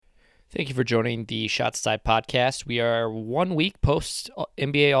Thank you for joining the Shots Side podcast. We are 1 week post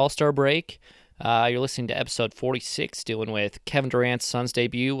NBA All-Star break. You're listening to episode 46, dealing with Kevin Durant's Suns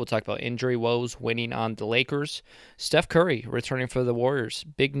debut. We'll talk about injury woes, winning on the Lakers. Steph Curry returning for the Warriors.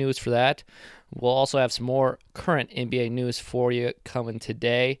 Big news for that. We'll also have some more current NBA news for you coming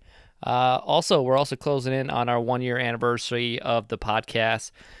today. We're also closing in on our 1 year anniversary of the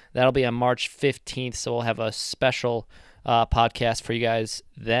podcast. That'll be on March 15th, so we'll have a special podcast for you guys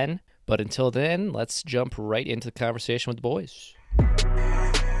then. But until then, let's jump right into the conversation with the boys.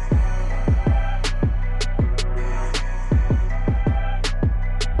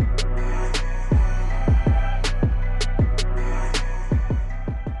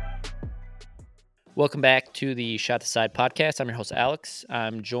 Welcome back to the Shot Aside podcast. I'm your host, Alex.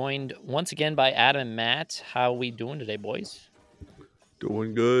 I'm joined once again by Adam and Matt. How are we doing today, boys?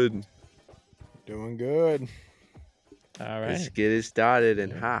 Doing good. Doing good. All right. Let's get it started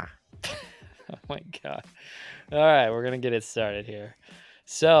and Oh my God. All right, we're going to get it started here.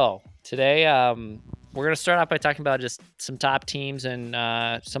 So today we're going to start off by talking about just some top teams and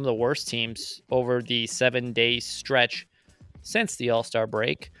some of the worst teams over the 7-day stretch since the All-Star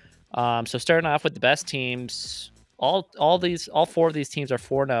break. So starting off with the best teams, all four of these teams are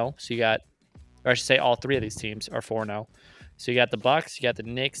 4-0. So you got, or I should say all three of these teams are 4-0. So you got the Bucks, you got the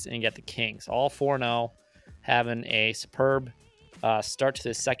Knicks, and you got the Kings. All 4-0, having a superb start to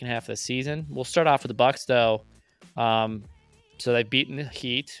the second half of the season. We'll start off with the Bucks, though. So they've beaten the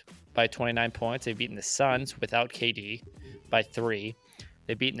Heat by 29 points. They've beaten the Suns without KD by 3.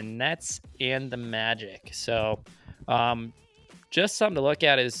 They've beaten the Nets and the Magic. So just something to look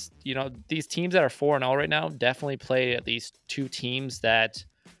at is, these teams that are 4-0 right now definitely play at least two teams that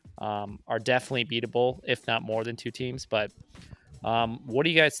are definitely beatable, if not more than two teams. But what do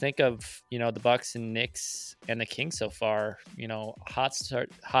you guys think of, the Bucks and Knicks and the Kings so far? Hot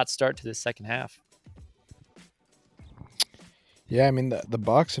start to the second half. Yeah, I mean the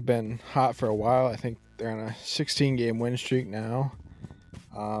Bucks have been hot for a while. I think they're on a 16-game win streak now.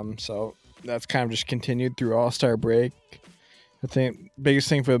 So that's kind of just continued through All-Star break. I think biggest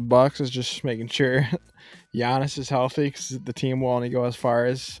thing for the Bucks is just making sure Giannis is healthy, because the team will only go as far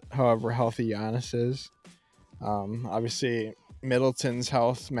as however healthy Giannis is. Obviously, Middleton's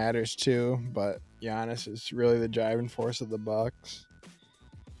health matters too, but Giannis is really the driving force of the Bucks.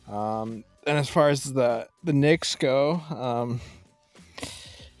 And as far as the Knicks go,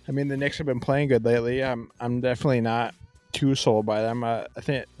 I mean, the Knicks have been playing good lately. I'm definitely not too sold by them. I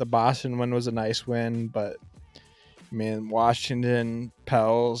think the Boston win was a nice win, but I mean, Washington,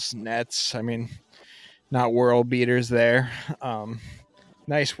 Pels, Nets, I mean, not world beaters there.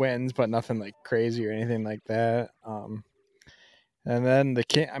 Nice wins, but nothing like crazy or anything like that. And then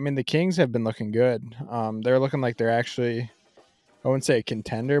the Kings have been looking good. They're looking like they're actually, I wouldn't say a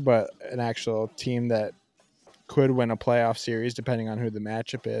contender, but an actual team that could win a playoff series depending on who the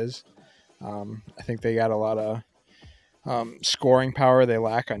matchup is. I think they got a lot of scoring power. They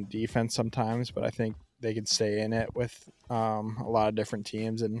lack on defense sometimes, but I think they can stay in it with a lot of different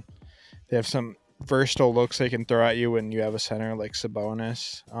teams, and they have some versatile looks they can throw at you when you have a center like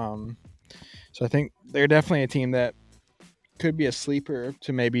Sabonis. So I think they're definitely a team that could be a sleeper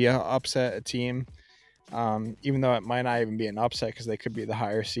to maybe upset a team, even though it might not even be an upset because they could be the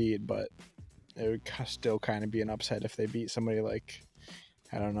higher seed, but it would still kind of be an upset if they beat somebody like,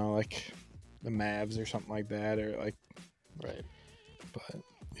 I don't know, like the Mavs or something like that, or like, Right. but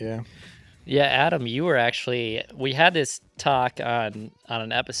yeah. Yeah, Adam, we had this talk on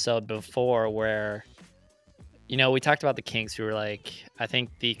an episode before where, we talked about the Kings. We were like, I think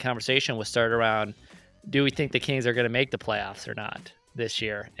the conversation was started around, do we think the Kings are going to make the playoffs or not this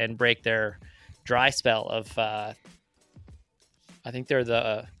year and break their dry spell of, I think they're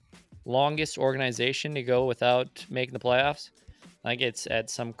the longest organization to go without making the playoffs. I think it's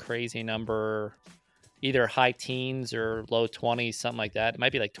at some crazy number, either high teens or low 20s, something like that. It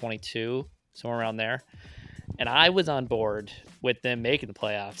might be like 22, somewhere around there. And I was on board with them making the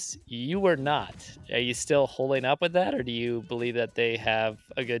playoffs. You were not. Are you still holding up with that, or do you believe that they have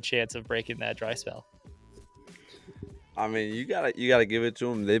a good chance of breaking that dry spell? I mean, you gotta give it to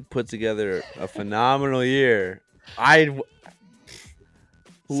them. They put together a phenomenal year. So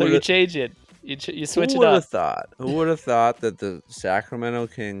you change it. You switch who it would up. have thought? Who would have thought that the Sacramento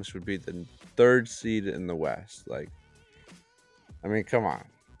Kings would be the third seed in the West? Like, I mean, come on.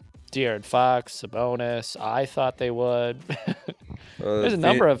 De'Aaron Fox, Sabonis. I thought they would. There's a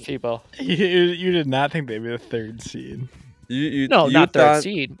number of people. You did not think they'd be the third seed. Not third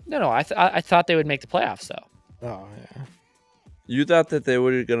seed. No. I thought they would make the playoffs though. Oh yeah. You thought that they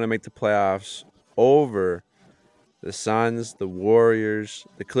were going to make the playoffs over The Suns, the Warriors,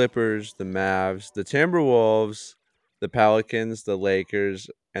 the Clippers, the Mavs, the Timberwolves, the Pelicans, the Lakers,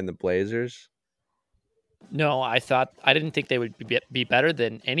 and the Blazers. No, I didn't think they would be better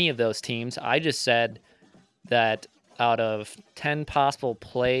than any of those teams. I just said that out of 10 possible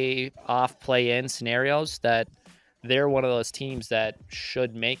play in scenarios, that they're one of those teams that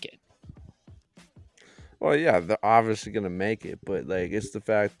should make it. Well, yeah, they're obviously gonna make it, but like it's the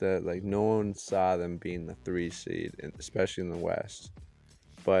fact that like no one saw them being the 3 seed, especially in the West.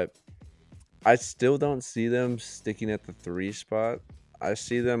 But I still don't see them sticking at the 3 spot. I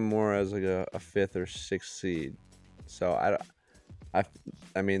see them more as like a fifth or sixth seed. So I,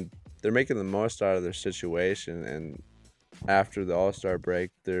 I mean, they're making the most out of their situation, and after the All Star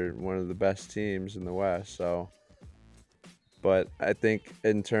break, they're one of the best teams in the West. So, but I think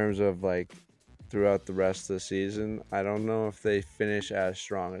in terms of like throughout the rest of the season, I don't know if they finish as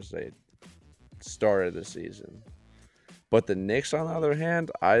strong as they started the season. But the Knicks, on the other hand,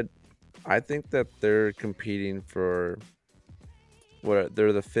 I think that they're competing for what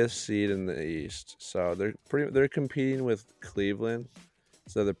they're the fifth seed in the East, so they're competing with Cleveland,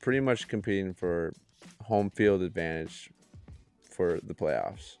 so they're pretty much competing for home field advantage for the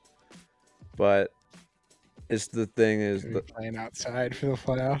playoffs. But it's the thing is Gonna be playing outside for the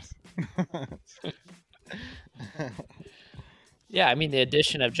playoffs. Yeah, I mean, the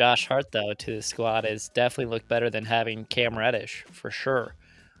addition of Josh Hart, though, to the squad has definitely looked better than having Cam Reddish, for sure.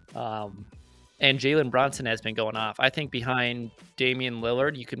 Um, and Jalen Brunson has been going off. I think behind Damian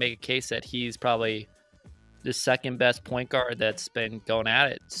Lillard, you could make a case that he's probably the second best point guard that's been going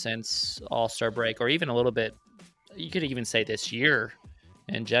at it since All-Star break, or even a little bit. You could even say this year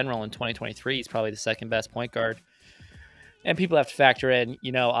in general in 2023, he's probably the second best point guard. And people have to factor in,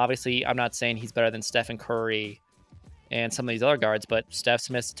 obviously, I'm not saying he's better than Stephen Curry and some of these other guards, but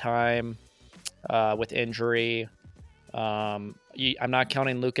Steph's missed time with injury. I'm not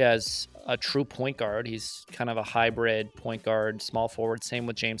counting Luka as a true point guard. He's kind of a hybrid point guard, small forward. Same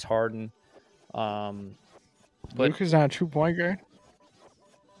with James Harden. But Luka's not a true point guard.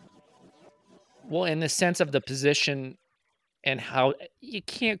 well, in the sense of the position and how you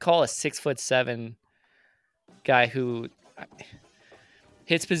can't call a 6'7" guy who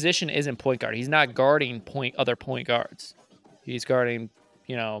his position isn't point guard. He's not guarding other point guards. He's guarding,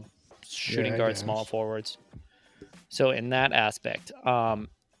 shooting Yeah, I guards, small guess. forwards. So in that aspect,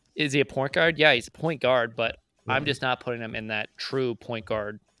 is he a point guard? Yeah, he's a point guard, but I'm Yeah. just not putting him in that true point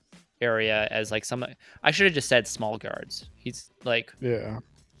guard area as like some. I should have just said small guards. He's like Yeah.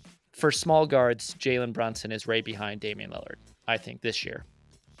 for small guards, Jalen Brunson is right behind Damian Lillard. I think this year.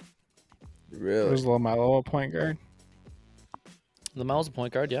 really Was LaMelo a point guard? LaMelo's a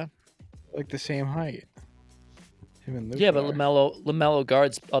point guard, yeah. Like the same height. Him and Luka. Yeah, but are. LaMelo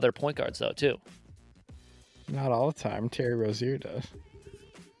guards other point guards though too. Not all the time. Terry Rozier does.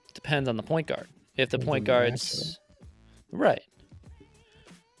 Depends on the point guard. If the Depends point on the guards, right?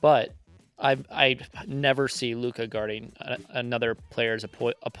 But I never see Luka guarding another player's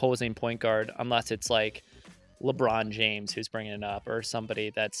opposing point guard unless it's like LeBron James who's bringing it up or somebody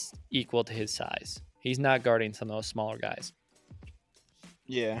that's equal to his size. He's not guarding some of those smaller guys.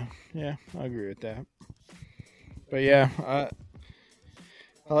 Yeah, I agree with that. But yeah,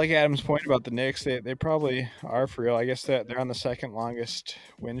 I like Adam's point about the Knicks. They probably are for real. I guess that they're on the second longest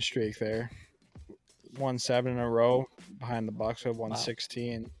win streak there. Won 7 in a row behind the Bucks who have won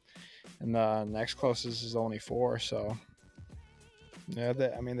 16, and the next closest is only 4. So yeah,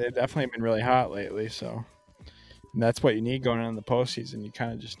 they've definitely been really hot lately. So and that's what you need going into the postseason. You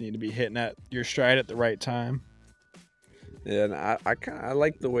kind of just need to be hitting at your stride at the right time. Yeah, and I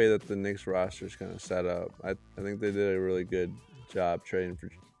like the way that the Knicks roster is kind of set up. I think they did a really good job trading for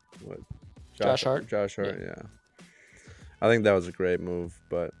what Josh Hart. Josh Hart, yeah. I think that was a great move,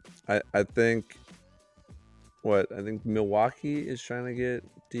 but I think Milwaukee is trying to get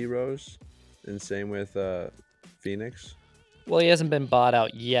D Rose, and same with Phoenix. Well, he hasn't been bought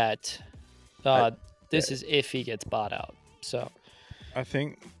out yet. This yeah. is if he gets bought out. So I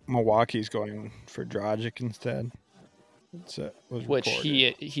think Milwaukee's going for Dragic instead. Was which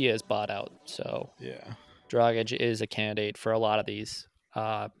reported. he is bought out. So Yeah. Dragic is a candidate for a lot of these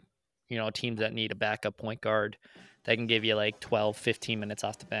teams that need a backup point guard that can give you like 12, 15 minutes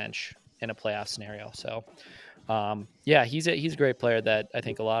off the bench in a playoff scenario. So yeah, he's a great player that I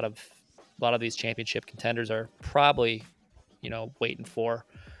think a lot of these championship contenders are probably, waiting for.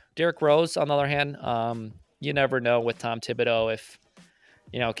 Derrick Rose, on the other hand, you never know with Tom Thibodeau if,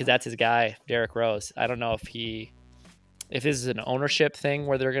 because that's his guy, Derrick Rose. I don't know if this is an ownership thing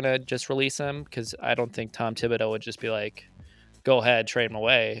where they're going to just release him, because I don't think Tom Thibodeau would just be like, go ahead, trade him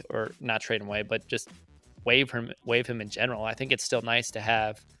away, or not trade him away, but just waive him in general. I think it's still nice to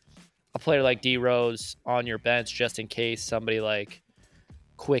have a player like D Rose on your bench just in case somebody like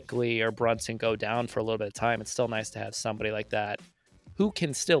Quickly or Brunson go down for a little bit of time. It's still nice to have somebody like that who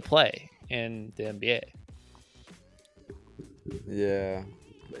can still play in the NBA. Yeah.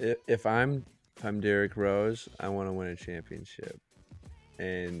 If I'm Derrick Rose, I want to win a championship,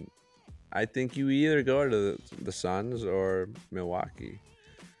 and I think you either go to the Suns or Milwaukee.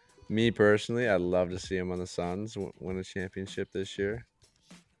 Me personally, I'd love to see him on the Suns win a championship this year.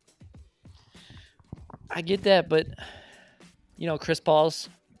 I get that, but Chris Paul's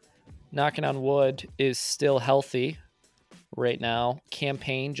knocking on wood is still healthy right now.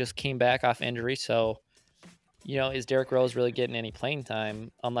 Campaign just came back off injury, so is Derrick Rose really getting any playing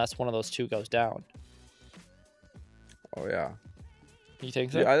time unless one of those two goes down? Oh yeah, You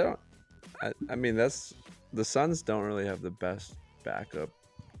think yeah. so? I don't. I mean, that's the Suns don't really have the best backup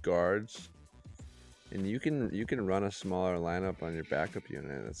guards, and you can run a smaller lineup on your backup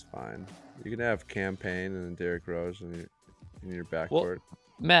unit. That's fine. You can have Campaign and Derrick Rose in your Well, backcourt.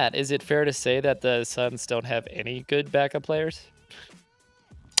 Matt, is it fair to say that the Suns don't have any good backup players?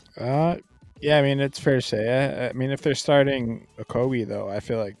 Uh, yeah, I mean it's fair to say. I mean if they're starting Okogie though, I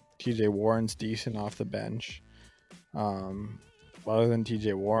feel like T.J. Warren's decent off the bench. Um, other than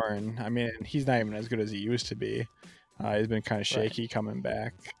T.J. Warren, I mean he's not even as good as he used to be. He's been kind of Right. shaky coming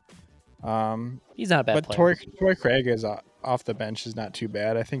back. Um, He's not a bad but player. Torrey Craig is off the bench is not too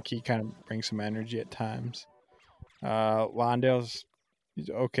bad. I think he kind of brings some energy at times. Londale's he's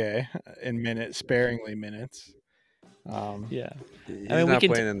okay in minutes, sparingly minutes. Um, Yeah. I He's mean, not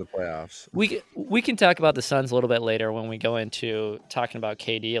playing in the playoffs. we can talk about the Suns a little bit later when we go into talking about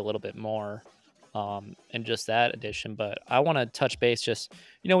KD a little bit more, and just that addition. But I want to touch base. Just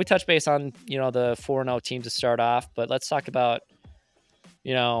we touch base on the 4-0 teams to start off, but let's talk about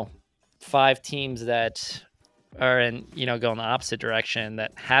you know 5 teams that are in going the opposite direction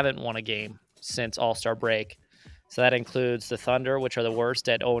that haven't won a game since All Star break. So that includes the Thunder, which are the worst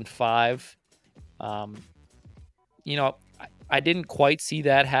at 0-5. Um, I didn't quite see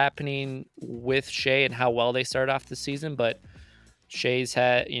that happening with Shea and how well they started off the season, but Shea's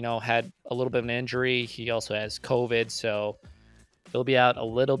had a little bit of an injury. He also has COVID, so he'll be out a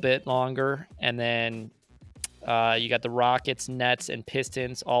little bit longer. And then you got the Rockets, Nets, and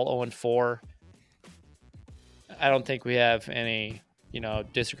Pistons all 0-4. I don't think we have any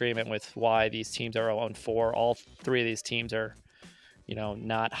disagreement with why these teams are 0-4. All three of these teams are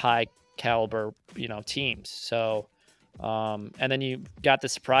not high caliber teams. So and then you got the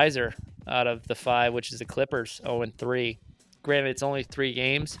surpriser out of the 5, which is the Clippers, 0-3. Granted, it's only 3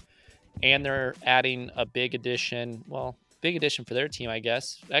 games, and they're adding a big addition. Well, big addition for their team, I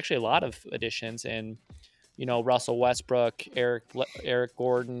guess. Actually, a lot of additions in, Russell Westbrook, Eric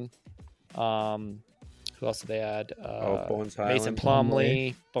Gordon. Um, who else did they add? Oh, Bones Mason Highland. Plumlee.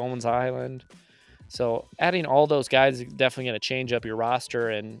 Plumlee, Bones Island. So adding all those guys is definitely going to change up your roster,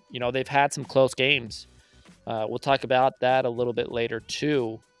 and they've had some close games. We'll talk about that a little bit later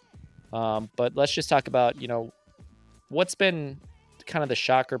too. But let's just talk about what's been kind of the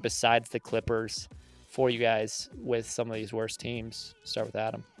shocker besides the Clippers for you guys with some of these worst teams. Start with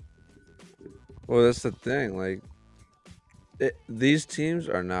Adam. Well, that's the thing. Like, these teams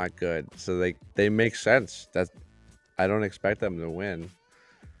are not good, so they make sense. That I don't expect them to win,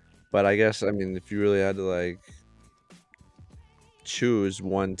 but I guess I mean if you really had to like choose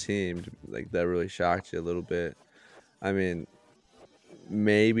one team like that really shocked you a little bit, I mean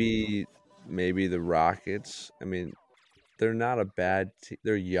maybe maybe the Rockets. I mean they're not a bad team.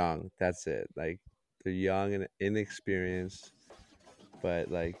 They're young. That's it. Like they're young and inexperienced, but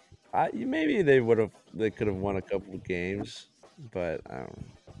like maybe they could have won a couple of games, but I don't know.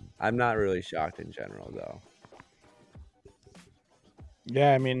 I'm not really shocked in general though.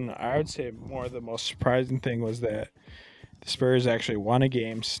 Yeah, I mean, I would say more the most surprising thing was that the Spurs actually won a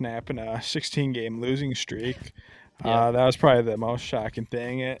game, snapping a 16-game losing streak. Yep. That was probably the most shocking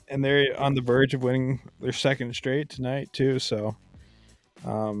thing, and they're on the verge of winning their second straight tonight too. So,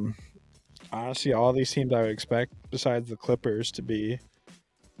 um, honestly, all these teams I would expect, besides the Clippers, to be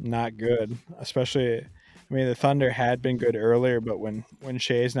not good. Especially, I mean, the Thunder had been good earlier, but when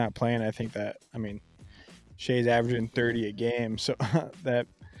Shea's not playing, I think that I mean Shea's averaging 30 a game, so that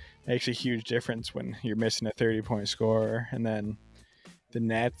makes a huge difference when you're missing a 30-point scorer. And then the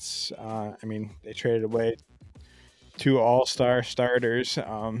Nets, I mean, they traded away 2 all-star starters,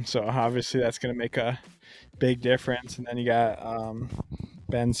 so obviously that's going to make a big difference. And then you got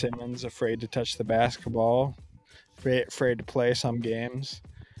Ben Simmons afraid to touch the basketball, afraid to play some games.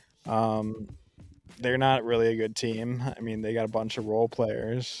 Um, they're not really a good team. I mean, they got a bunch of role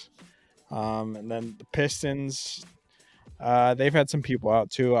players. And then the Pistons, they've had some people out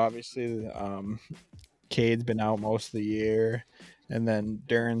too. Obviously, Cade's been out most of the year, and then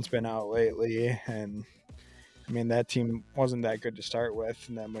Duran's been out lately. And I mean, that team wasn't that good to start with.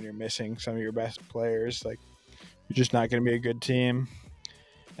 And then when you're missing some of your best players, like you're just not going to be a good team.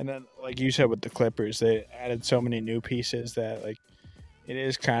 And then, like you said, with the Clippers, they added so many new pieces that like it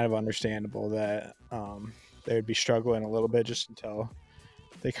is kind of understandable that they would be struggling a little bit just until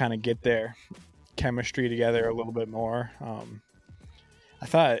they kind of get their chemistry together a little bit more. I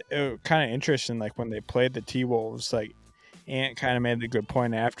thought it was kind of interesting, like when they played the T Wolves, like Ant kind of made the good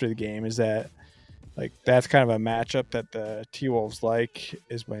point after the game is that like that's kind of a matchup that the T Wolves like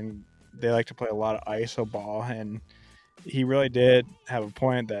is when they like to play a lot of ISO ball, and he really did have a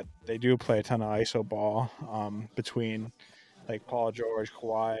point that they do play a ton of ISO ball between like Paul George,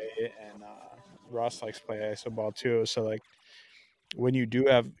 Kawhi, and Russ likes to play ISO ball too. So like when you do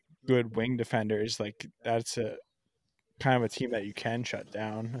have good wing defenders, like that's a kind of a team that you can shut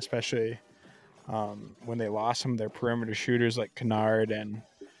down, especially when they lost some of their perimeter shooters like Kennard and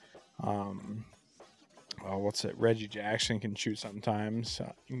um, what's it? Reggie Jackson can shoot sometimes.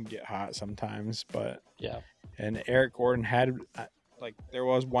 He can get hot sometimes, but Yeah. and Eric Gordon had like there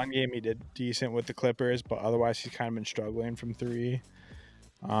was one game he did decent with the Clippers, but otherwise he's kind of been struggling from three.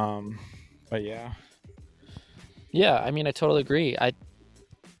 Um, but yeah, Yeah, I mean, I totally agree.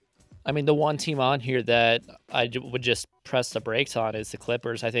 I mean, the one team on here that would just press the brakes on is the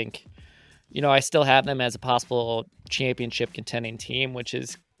Clippers. I think, I still have them as a possible championship contending team, which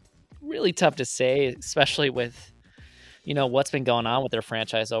is really tough to say, especially with, what's been going on with their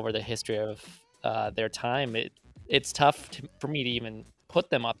franchise over the history of their time. It's tough for me to even put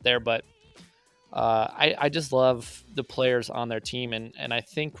them up there, but I just love the players on their team, and I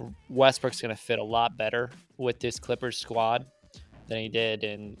think Westbrook's going to fit a lot better with this Clippers squad than he did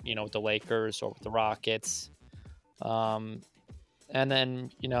in with the Lakers or with the Rockets. Um, and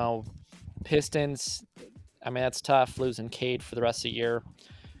then Pistons. I mean, that's tough losing Cade for the rest of the year.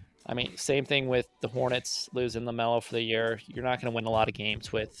 I mean, same thing with the Hornets losing LaMelo for the year. You're not going to win a lot of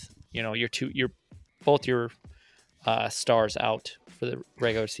games with both your stars out for the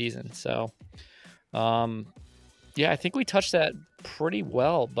regular season. So, um, yeah, I think we touched that pretty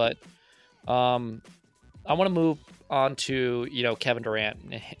well. But um, I want to move on to Kevin Durant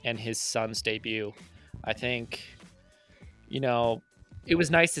and his Suns debut. I think it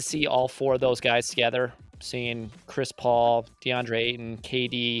was nice to see all four of those guys together. Seeing Chris Paul, DeAndre Ayton,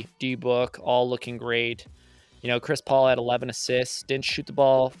 KD, D Book all looking great. Chris Paul had 11 assists, didn't shoot the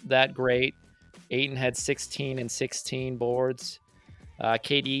ball that great. Ayton had 16 and 16 boards.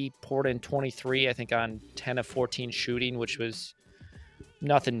 KD poured in 23, I think, on 10 of 14 shooting, which was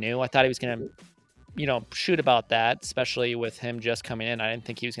nothing new. I thought he was going to shoot about that, especially with him just coming in. I didn't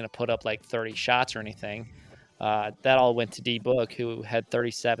think he was going to put up like 30 shots or anything. That all went to D Book, who had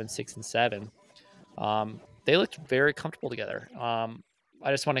 37, 6, and 7. They looked very comfortable together. I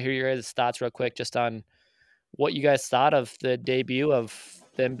just want to hear your guys' thoughts real quick just on what you guys thought of the debut of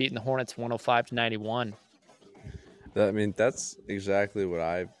them beating the Hornets 105-91. I mean, that's exactly what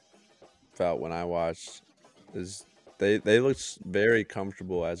I felt when I watched. Is they looked very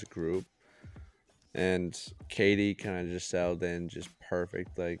comfortable as a group, and Katie kind of just settled in just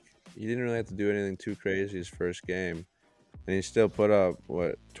perfect. Like he didn't really have to do anything too crazy his first game, and he still put up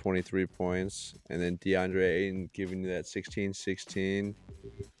 23 points, and then DeAndre Ayton giving you that 16-16,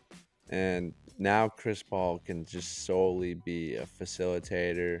 and now Chris Paul can just solely be a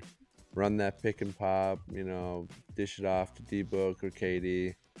facilitator, run that pick and pop, dish it off to D Book or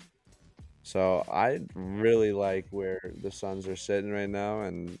KD. So I really like where the Suns are sitting right now,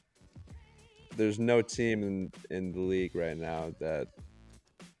 and there's no team in the league right now that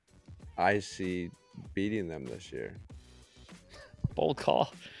I see beating them this year. Bold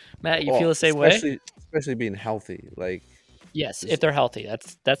call. Matt, you feel Well, the same way? especially being healthy. Like Yes, this, if they're healthy.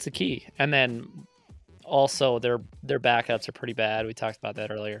 That's the key. And then also their backups are pretty bad. We talked about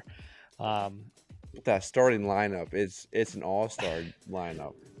that earlier. Um, that starting lineup, it's an all-star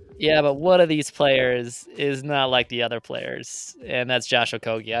lineup. Yeah, but one of these players is not like the other players, and that's Josh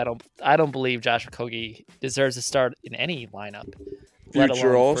Okogie. I don't believe Josh Okogie deserves to start in any lineup, let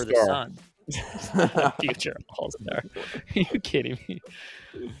Future alone for the all-star. Suns. Future All-Star. Are you kidding me?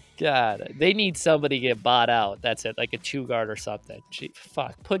 God, they need somebody to get bought out. That's it, like a two guard or something. Gee,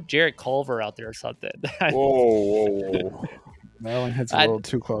 fuck, put Jarrett Culver out there or something. Whoa. that one hits a I, little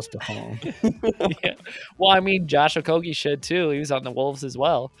too close to home. yeah. Well, I mean, Josh Okogie should too. He was on the Wolves as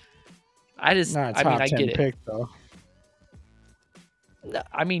well. Not a I mean, top I get 10 it. pick though.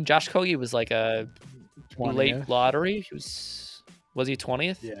 I mean, Josh Okogie was like a late 20th. lottery. He was Was he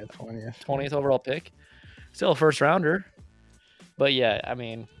 20th? Yeah, 20th. 20th overall pick. Still a first rounder. But yeah, I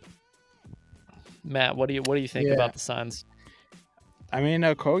mean, Matt, what do you think Yeah, about the Suns? I mean,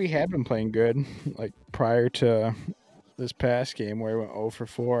 Kogi had been playing good, like prior to this past game where he went 0 for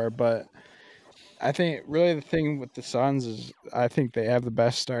 4. But I think really the thing with the Suns is I think they have the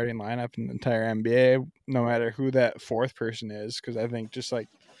best starting lineup in the entire NBA, no matter who that fourth person is. Because I think just like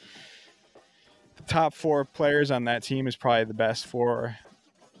the top 4 players on that team is probably the best 4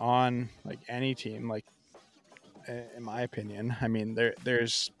 on like any team. Like in my opinion, I mean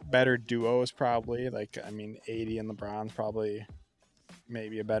there's better duos probably. Like I mean, 80 and LeBron's probably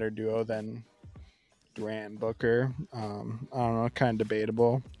maybe a better duo than Durant and Booker. I don't know, kind of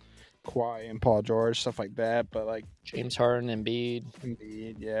debatable. Kawhi and Paul George, stuff like that. But like James Harden, Embiid.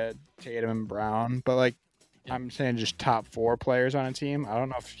 Embiid, yeah, Tatum and Brown. But like Yeah. I'm saying, just top 4 players on a team. I don't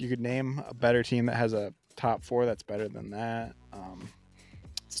know if you could name a better team that has a top 4 that's better than that.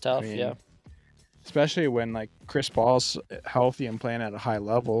 It's I tough, yeah. mean, especially when like Chris Paul's healthy and playing at a high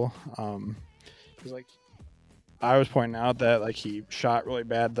level. Because like I was pointing out that like he shot really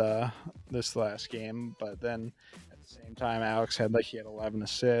bad this last game, but then at the same time, Alex had he had 11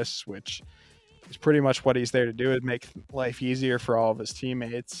 assists, which is pretty much what he's there to do, is make life easier for all of his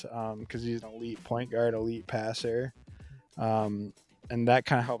teammates. Because he's an elite point guard, elite passer, and that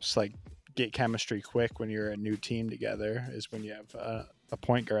kind of helps like get chemistry quick when you're a new team together. Is when you have a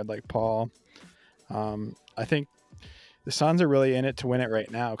point guard like Paul. I think the Suns are really in it to win it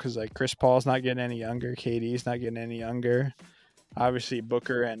right now because like Chris Paul's not getting any younger, KD's not getting any younger. Obviously,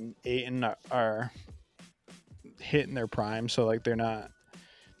 Booker and Ayton are hitting their prime, so like they're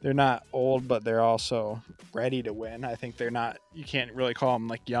not old, but they're also ready to win. I think they're not. You can't really call them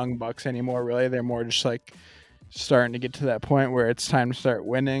like young bucks anymore. Really, they're more just like starting to get to that point where it's time to start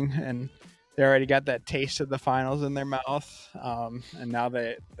winning, and they already got that taste of the finals in their mouth. And now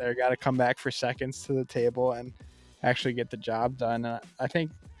they got to come back for seconds to the table and actually get the job done. I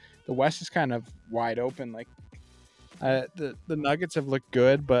think the West is kind of wide open. Like the Nuggets have looked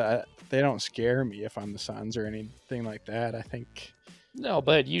good, but they don't scare me if I'm the Suns or anything like that. I think. No,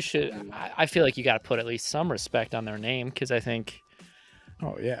 but you should. I feel like you got to put at least some respect on their name because I think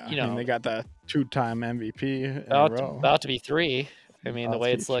Oh yeah, you I mean know they got the 2-time MVP in a about row. about to be 3. I mean, the About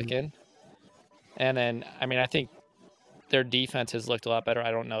way to be it's three. looking, and then I mean, I think their defense has looked a lot better. I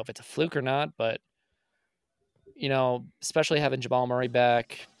don't know if it's a fluke or not, but especially having Jamal Murray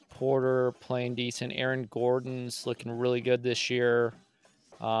back, Porter playing decent, Aaron Gordon's looking really good this year.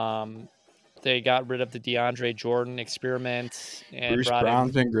 Um, they got rid of the DeAndre Jordan experiment and Bruce brought in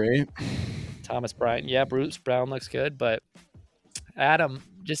Brown's been great. Thomas Bryant. Yeah, Bruce Brown looks good, but Adam,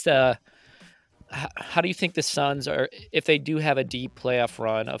 just how do you think the Suns are if they do have a deep playoff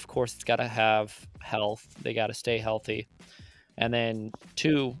run? Of course, it's got to have health. They got to stay healthy, and then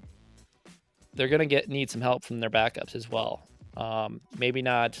 2, they're gonna need some help from their backups as well. Maybe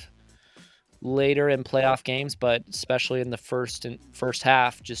not later in playoff games, but especially in the first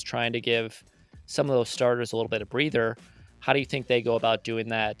half, just trying to give some of those starters a little bit of breather. How do you think they go about doing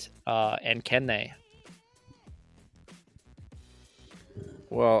that? And can they?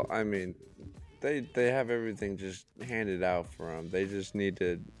 Well, I mean, they have everything just handed out for them. They just need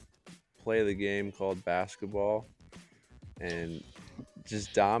to play the game called basketball and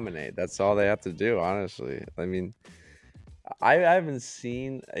just dominate. That's all they have to do, honestly. I mean, I haven't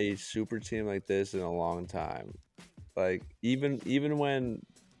seen a super team like this in a long time. Like even when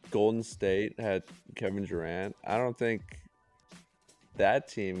Golden State had Kevin Durant, I don't think that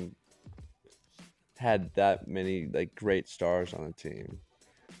team had that many like great stars on the team.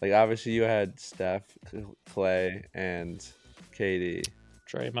 Like obviously you had Steph, Clay, and KD.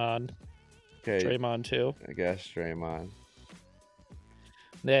 Draymond, Okay, Draymond too. I guess Draymond.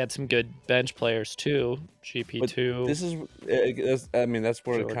 They had some good bench players too. But GP2, this is, I mean, that's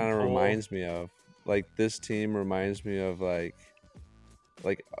what it Jordan kind of Poole. reminds me of. Like this team reminds me of like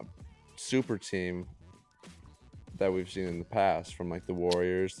a super team that we've seen in the past from like the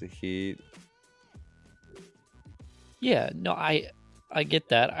Warriors, the Heat. Yeah, no, I get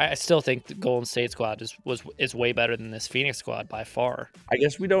that. I still think the Golden State squad is way better than this Phoenix squad by far. I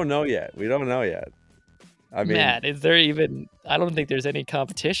guess we don't know yet. We don't know yet. I mean, Matt, is there even? I don't think there's any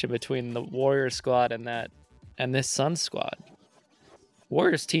competition between the Warriors squad and this Suns squad.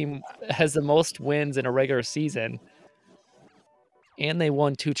 Warriors team has the most wins in a regular season, and they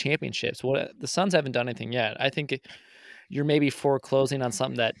won 2 championships. What the Suns haven't done anything yet. I think you're maybe foreclosing on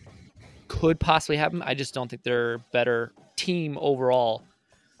something that could possibly happen. I just don't think they're a better team overall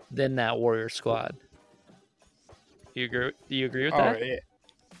than that Warriors squad. Do you agree with Oh that? yeah,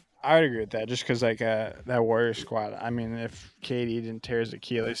 I would agree with that. Just because like that Warrior squad. I mean, if KD didn't tear his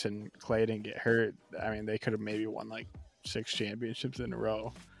Achilles and Clay didn't get hurt, I mean, they could have maybe won like 6 championships in a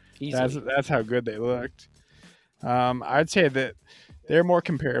row. Easily. That's how good they looked. I'd say that they're more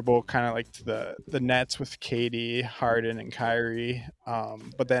comparable, kind of like to the Nets with KD, Harden, and Kyrie.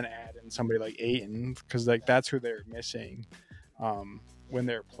 But then add in somebody like Aiton because like that's who they're missing when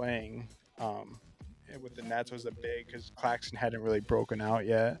they're playing. With the Nets was a big because Claxton hadn't really broken out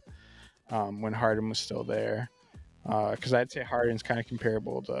yet when Harden was still there. Because I'd say Harden's kind of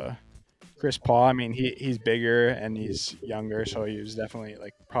comparable to Chris Paul. I mean, he's bigger and he's younger, so he was definitely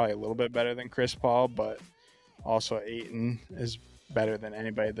like probably a little bit better than Chris Paul, but also, Aiton is better than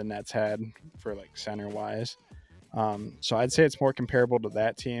anybody the Nets had for like center wise. So I'd say it's more comparable to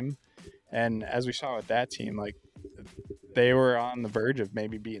that team. And as we saw with that team, like they were on the verge of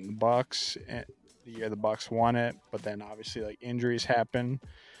maybe beating the Bucks the year the Bucks won it, but then obviously like injuries happen.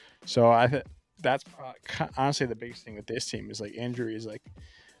 So that's honestly the biggest thing with this team is like injuries. Like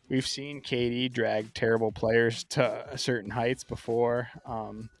we've seen KD drag terrible players to certain heights before.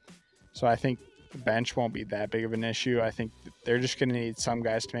 So I think the bench won't be that big of an issue. I think they're just going to need some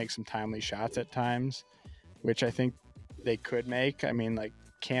guys to make some timely shots at times, which I think they could make. I mean, like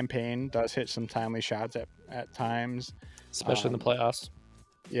Campaign does hit some timely shots at times. Especially in the playoffs.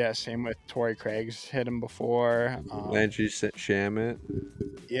 Yeah, same with Torrey Craig's hit him before. Landry Shamit.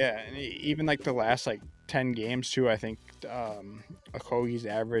 Yeah, and even like the last like 10 games too, I think Okogie's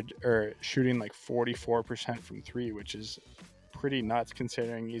average or shooting like 44% from three, which is pretty nuts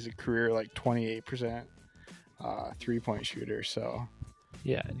considering he's a career like 28% 3-point shooter. So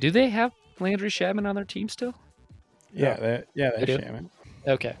Yeah. Do they have Landry Shaman on their team still? yeah, They they do? sham it.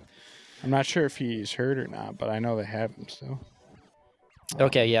 Okay. I'm not sure if he's hurt or not, but I know they have him still.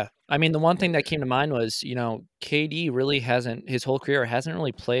 Okay, yeah. I mean, the one thing that came to mind was, KD really hasn't his whole career hasn't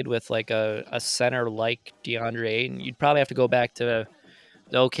really played with like a center like DeAndre Ayton. You'd probably have to go back to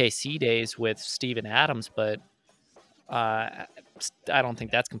the OKC days with Steven Adams, but I don't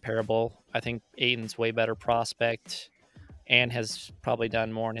think that's comparable. I think Aiton's way better prospect and has probably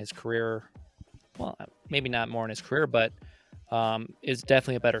done more in his career. Well, maybe not more in his career, but is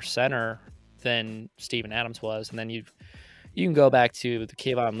definitely a better center than Steven Adams was. And then you can go back to the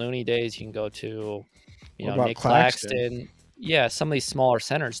Kayvon Looney days. You can go to, What about Nick Claxton? Claxton. Yeah, some of these smaller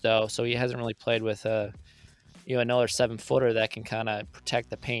centers though. So he hasn't really played with another 7-footer that can kind of protect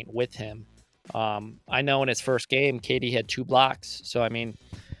the paint with him. I know in his first game, KD had 2 blocks. So I mean,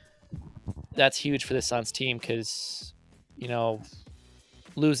 that's huge for the Suns team because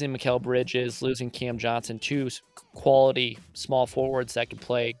losing Mikal Bridges, losing Cam Johnson, 2 quality small forwards that can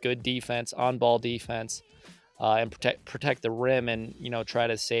play good defense, on ball defense, and protect the rim, and try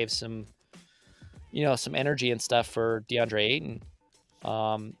to save some some energy and stuff for DeAndre Ayton.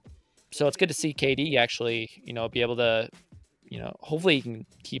 So it's good to see KD actually be able to hopefully he can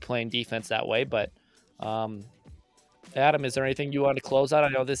keep playing defense that way. But Adam, is there anything you want to close out? I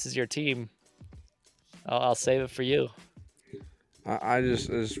know this is your team. I'll save it for you. I just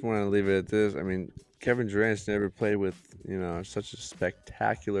want to leave it at this. I mean, Kevin Durant's never played with such a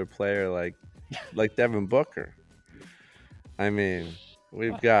spectacular player like Devin Booker. I mean,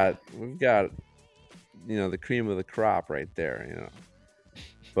 we've got the cream of the crop right there.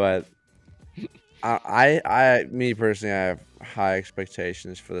 But me personally, I have high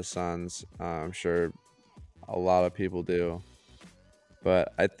expectations for the Suns. I'm sure a lot of people do,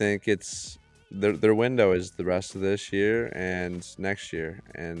 but I think it's their window is the rest of this year and next year,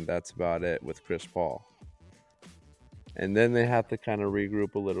 and that's about it with Chris Paul. And then they have to kind of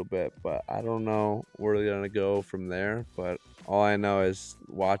regroup a little bit, but I don't know where they're gonna go from there. But all I know is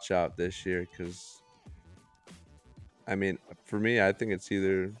watch out this year, because I mean, for me, I think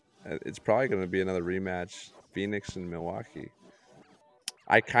it's probably gonna be another rematch, Phoenix and Milwaukee.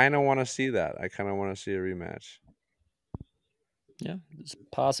 I kind of want to see that. I kind of want to see a rematch. Yeah, it's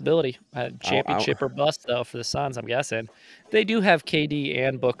a possibility. I Championship or bust though for the Suns. I'm guessing they do have KD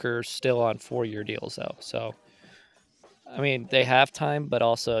and Booker still on 4-year deals though. So I mean, they have time, but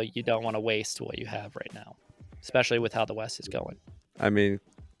also you don't want to waste what you have right now, especially with how the West is going. I mean,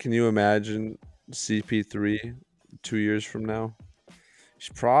 can you imagine CP3 2 years from now? He's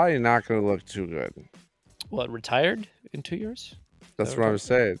probably not going to look too good. What, retired in 2 years? Is that That's what what we're I'm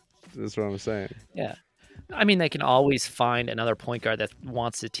talking about? saying. That's what I'm saying. Yeah. I mean, they can always find another point guard that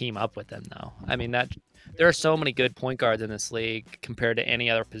wants to team up with them, though. I mean, that there are so many good point guards in this league compared to any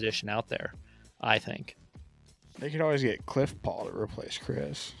other position out there, I think. They could always get Cliff Paul to replace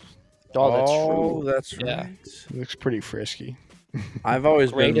Chris. Oh, that's Oh, true. that's Yeah. right. He looks pretty frisky. I've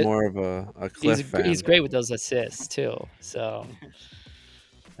always Great. been more of a Cliff fan. He's great with those assists too. So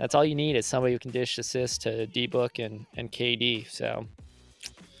That's all you need is somebody who can dish assists to D Book and KD. So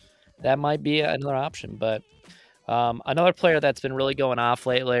that might be another option. But another player that's been really going off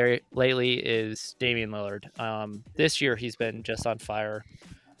lately is Damian Lillard. This year he's been just on fire.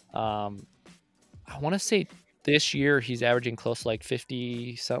 Um, I want to say this year he's averaging close to like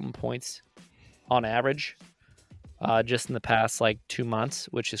 50 something points on average, just in the past like 2 months,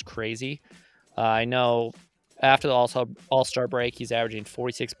 which is crazy. I know after the All Star break, he's averaging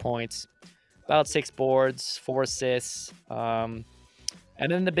 46 points, about 6 boards, 4 assists. And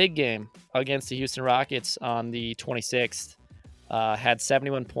then the big game against the Houston Rockets on the 26th, had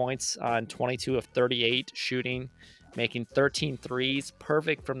 71 points on 22 of 38 shooting, making 13 threes,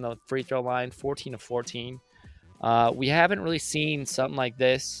 perfect from the free throw line, 14 of 14. We haven't really seen something like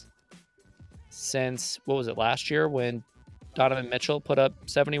this since, what was it, last year when Donovan Mitchell put up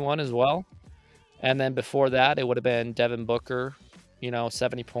 71 as well. And then before that, it would have been Devin Booker,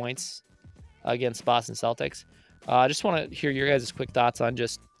 70 points against Boston Celtics. I just want to hear your guys' quick thoughts on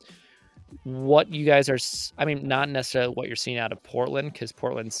just what you guys are. I mean, not necessarily what you're seeing out of Portland, because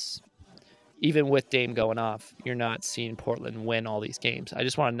Portland's, even with Dame going off, you're not seeing Portland win all these games. I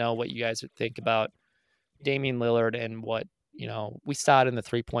just want to know what you guys think about Damian Lillard and what, we saw it in the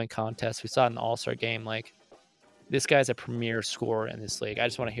 3-point contest. We saw it in the All-Star game. Like, this guy's a premier scorer in this league. I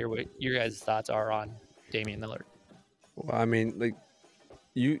just want to hear what your guys' thoughts are on Damian Lillard. Well, I mean, like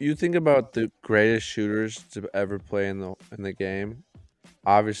you think about the greatest shooters to ever play in the game.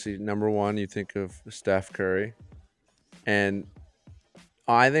 Obviously, number one, you think of Steph Curry, and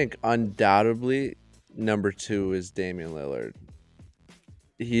I think undoubtedly number two is Damian Lillard.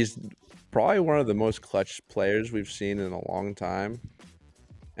 He's probably one of the most clutch players we've seen in a long time.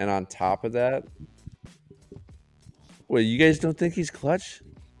 And on top of that, wait, you guys don't think he's clutch?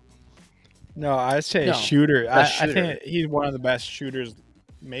 No, I'd say No, shooter. best I shooter. think he's one of the best shooters,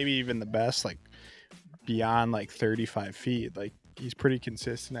 maybe even the best, like beyond like 35 feet. Like he's pretty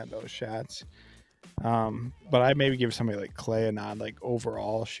consistent at those shots. But I maybe give somebody like Clay a nod, like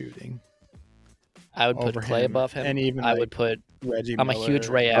overall shooting I would put over Clay him, above him. and even I like would put. Reggie I'm a Miller. huge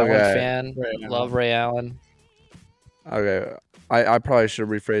Ray and- Allen Okay. fan. Ray Love Allen. Ray Allen. Okay, I probably should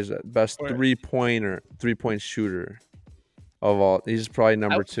rephrase that. Best Or- 3-point shooter of all. He's probably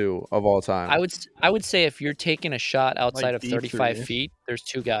number two of all time. I would say if you're taking a shot outside Like of deep 35 threes. feet, there's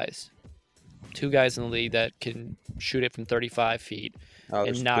two guys in the league that can shoot it from 35 feet Oh,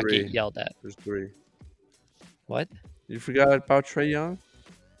 there's and not three. get yelled at. There's three. What? You forgot about Trae Young?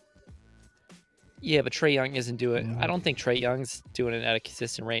 Yeah, but Trae Young isn't doing. I don't think Trae Young's doing it at a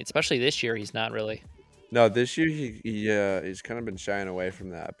consistent rate, especially this year. He's not really. No, this year he's kind of been shying away from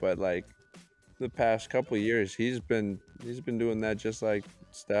that. But like the past couple of years, he's been doing that just like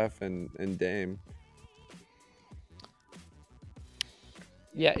Steph and Dame.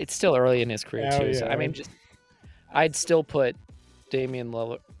 Yeah, it's still early in his career Oh, too. So I yeah. mean, I'd still put Damian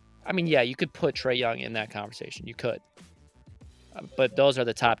Lillard. I mean, yeah, you could put Trae Young in that conversation. You could. But those are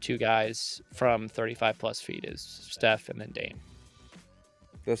the top two guys from 35 plus feet is Steph and then Dame.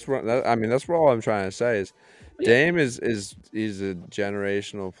 That's what I mean. That's what all I'm trying to say is, Yeah. Dame he's a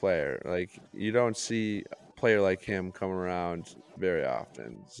generational player. Like you don't see a player like him come around very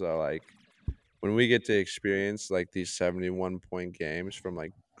often. So like when we get to experience like these 71-point games from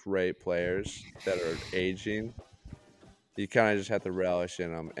like great players that are aging, you kind of just have to relish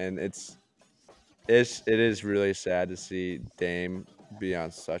in them. And it is really sad to see Dame be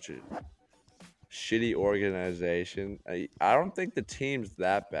on such a shitty organization. I don't think the team's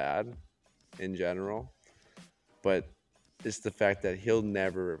that bad in general, but it's the fact that he'll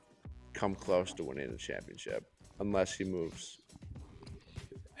never come close to winning a championship unless he moves.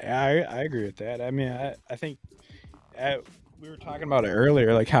 I agree with that. I mean, I think we were talking about it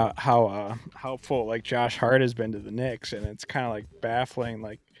earlier, like how helpful like Josh Hart has been to the Knicks, and it's kind of like baffling,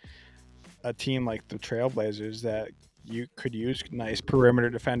 like a team like the Trailblazers that you could use nice perimeter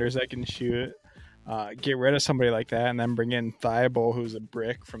defenders that can shoot. Get rid of somebody like that, and then bring in Thibault, who's a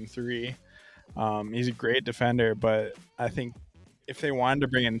brick from three. He's a great defender, but I think if they wanted to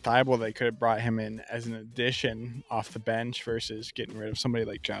bring in Thibault, they could have brought him in as an addition off the bench versus getting rid of somebody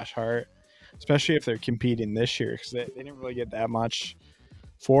like Josh Hart, especially if they're competing this year, because they didn't really get that much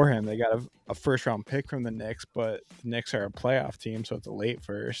for him. They got a first round pick from the Knicks, but the Knicks are a playoff team, so it's a late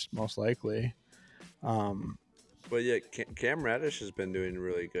first, most likely. But yeah, Cam Reddish has been doing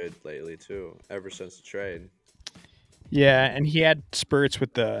really good lately too, ever since the trade. Yeah, and he had spurts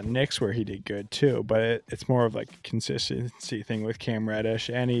with the Knicks where he did good too, but it's more of like a consistency thing with Cam Reddish,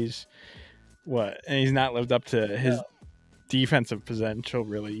 and he's not lived up to his defensive potential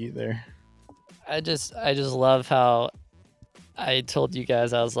really either. I just love how I told you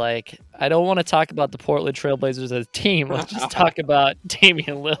guys, I was like, I don't want to talk about the Portland Trailblazers as a team. Let's just talk about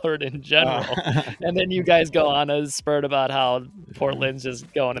Damian Lillard in general. And then you guys go on a spurt about how Portland's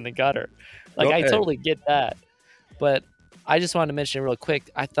just going in the gutter. Like, Go, I hey, totally get that. But I just wanted to mention real quick,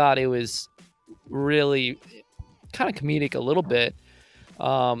 I thought it was really kind of comedic a little bit.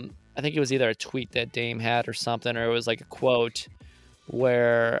 I think it was either a tweet that Dame had or something, or it was like a quote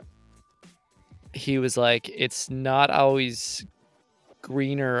where he was like, it's not always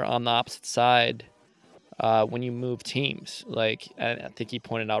greener on the opposite side when you move teams. Like, I think he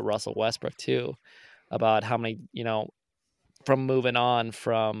pointed out Russell Westbrook too about how many, from moving on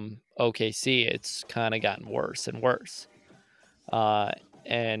from OKC, it's kind of gotten worse and worse. Uh,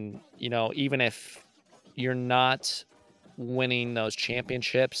 and, even if you're not winning those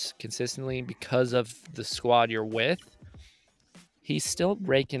championships consistently because of the squad you're with, he's still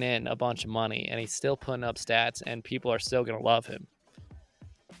raking in a bunch of money and he's still putting up stats and people are still going to love him.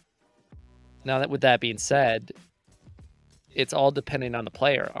 Now, that with that being said, it's all dependent on the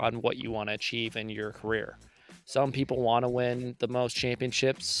player, on what you want to achieve in your career. Some people want to win the most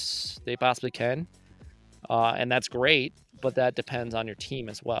championships they possibly can, and that's great, but that depends on your team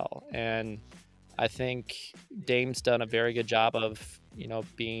as well. And I think Dame's done a very good job of,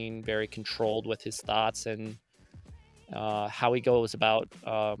 being very controlled with his thoughts and how he goes about,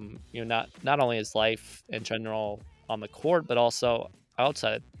 not only his life in general on the court, but also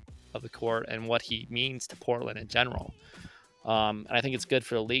outside of the court and what he means to Portland in general. And I think it's good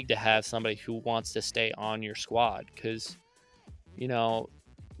for the league to have somebody who wants to stay on your squad because, you know,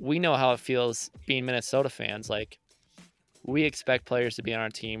 we know how it feels being Minnesota fans. Like, we expect players to be on our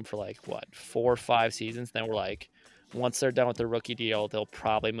team for like, what, 4 or 5 seasons. Then we're like, once they're done with their rookie deal, they'll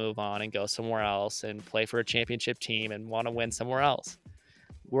probably move on and go somewhere else and play for a championship team and want to win somewhere else.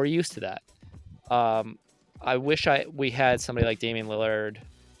 We're used to that. Um, I wish we had somebody like Damian Lillard.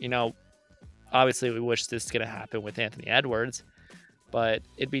 You know, obviously, we wish this is going to happen with Anthony Edwards, but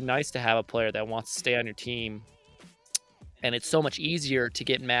it'd be nice to have a player that wants to stay on your team. And it's so much easier to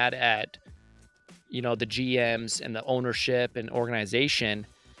get mad at, the GMs and the ownership and organization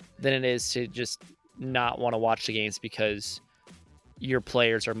than it is to just not want to watch the games because your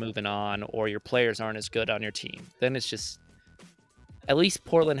players are moving on or your players aren't as good on your team. Then it's just, at least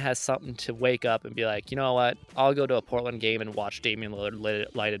Portland has something to wake up and be like, you know what? I'll go to a Portland game and watch Damian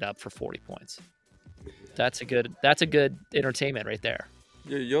Lillard light it up for 40 points. That's a good entertainment right there.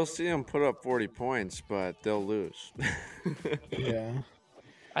 you'll see them put up 40 points, but they'll lose. Yeah.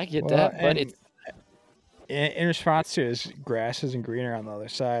 I get Well, that, but and it's in response to his grass isn't greener on the other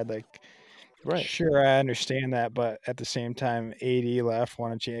side. Like, right. sure, I understand that, but at the same time, AD left,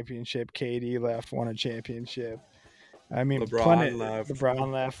 won a championship. KD left, won a championship. I mean, plenty. LeBron left.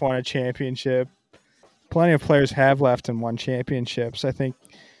 LeBron left, won a championship. Plenty of players have left and won championships. I think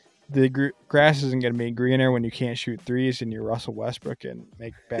the grass isn't going to be greener when you can't shoot threes and you're Russell Westbrook and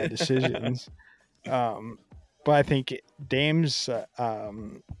make bad decisions. Um, but I think Dame's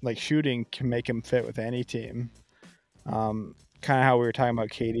like shooting can make him fit with any team. Kind of how we were talking about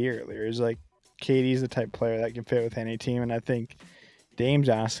KD earlier is like KD's the type of player that can fit with any team, and I think Dame's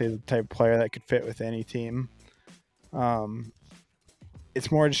honestly the type of player that could fit with any team. Um,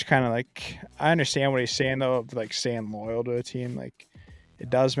 it's more just kind of like I understand what he's saying though, of like staying loyal to a team. Like, it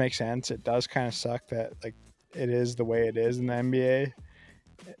does make sense. It does kind of suck that like it is the way it is in the NBA.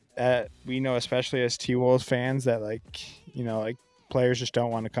 That we know, especially as T Wolves fans, that like like players just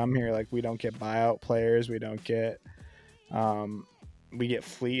don't want to come here. Like, we don't get buyout players. We don't get um, we get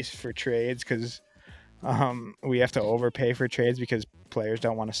fleeced for trades because we have to overpay for trades because players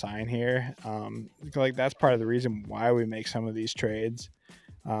don't want to sign here. Like, that's part of the reason why we make some of these trades.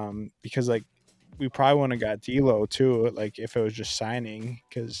 Because like we probably wouldn't have got D'Lo too, like if it was just signing,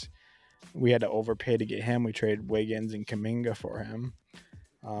 because we had to overpay to get him. We traded Wiggins and Kaminga for him.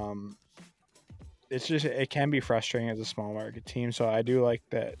 Um, it's just it can be frustrating as a small market team. So I do like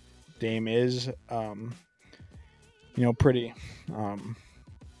that Dame is, pretty.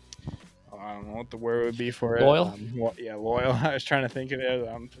 I don't know what the word would be for it. Loyal. Yeah, loyal. I was trying to think of it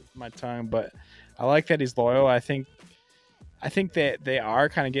on my tongue, but I like that he's loyal. I think that they are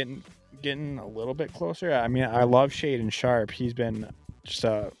kind of getting a little bit closer. I mean, I love Shaden Sharp. He's been just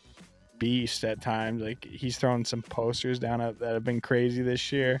a beast at times. Like, he's thrown some posters down that have been crazy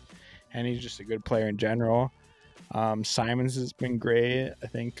this year, and he's just a good player in general. Simons has been great. I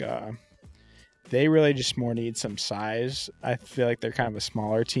think they really just more need some size. I feel like they're kind of a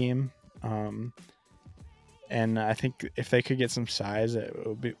smaller team. And I think if they could get some size, it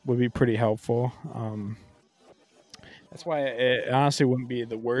would be pretty helpful. That's why it honestly wouldn't be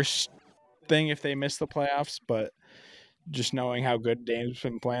the worst thing if they miss the playoffs, but just knowing how good Dame's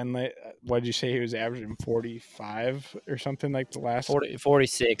been playing. What did you say he was averaging 45 or something like the last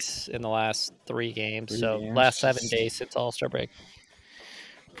 46 in the last 3 games. 3 So games? last 7 days Just since All Star break.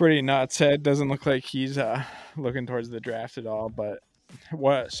 pretty nuts. It doesn't look like he's looking towards the draft at all. But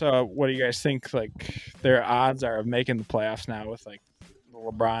what do you guys think? Like their odds are of making the playoffs now with like the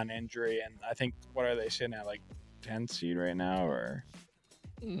LeBron injury, and I think what are they sitting at, like 10 seed right now, or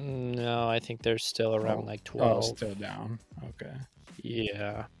No, I think they're still around like 12. still down. Okay.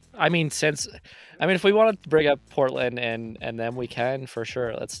 Yeah. I mean, if we want to bring up Portland and then we can for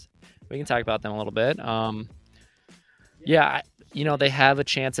sure. We can talk about them a little bit. Yeah, they have a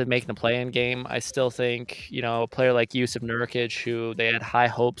chance of making the play-in game. I still think, a player like Yusuf Nurkic, who they had high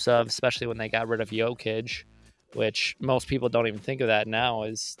hopes of, especially when they got rid of Jokic, which most people don't even think of that now,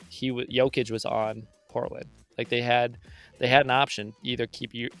 is Jokic was on Portland. Like they had an option, either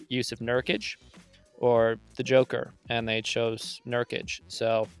keep Yusuf Nurkic or the Joker, and they chose Nurkic.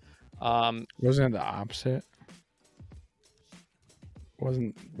 So, Wasn't it the opposite?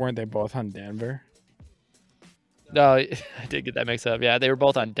 Weren't they both on Denver? no, I did get that mixed up. Yeah, they were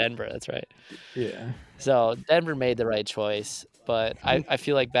both on Denver. That's right. Yeah. So Denver made the right choice, but I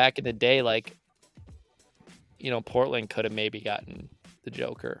feel like back in the day, like Portland could have maybe gotten the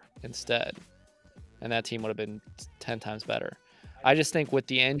Joker instead, and that team would have been 10 times better. I just think with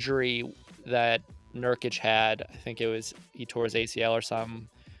the injury that Nurkic had, I think he tore his ACL or something,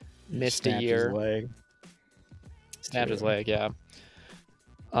 He missed a snapped his year, leg. snapped his Too. leg. Yeah.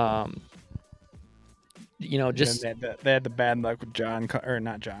 Um, And then just they had the bad luck with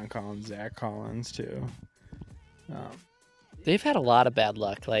not John Collins, Zach Collins too. they've had a lot of bad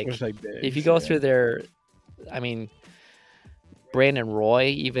luck. It was Like like if you Biggs, go yeah. through I mean, Brandon Roy,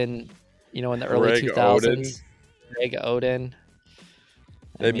 even in the early Greg 2000s, Greg Oden.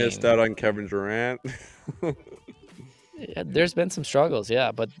 They missed out on Kevin Durant. Yeah, there's been some struggles,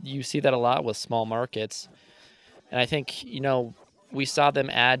 yeah, but you see that a lot with small markets. And I think, we saw them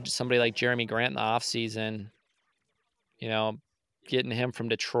add somebody like Jeremy Grant in the offseason, you know, getting him from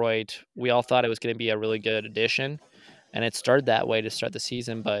Detroit. We all thought it was going to be a really good addition, and it started that way to start the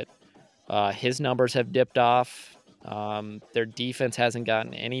season, but his numbers have dipped off. Their defense hasn't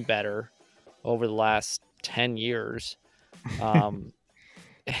gotten any better over the last 10 years. Um,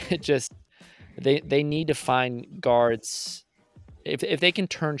 it just they need to find guards. If they can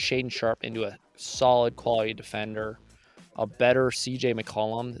turn Shaden Sharp into a solid quality defender, a better CJ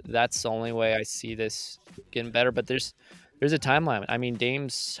McCollum, that's the only way I see this getting better. But there's a timeline. I mean,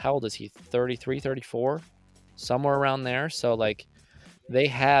 Dame's, how old is he? 33, 34, somewhere around there. So like they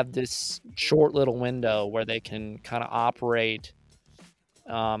have this short little window where they can kind of operate.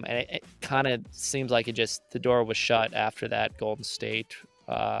 And it kind of seems like the door was shut after that Golden State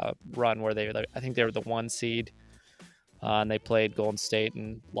run where I think they were the 1 seed. And they played Golden State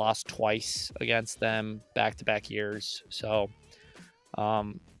and lost twice against them back-to-back years. So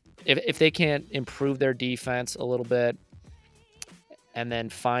if they can't improve their defense a little bit and then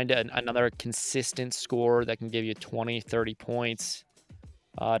find another consistent scorer that can give you 20, 30 points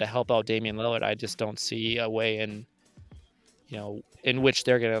to help out Damian Lillard, I just don't see a way in which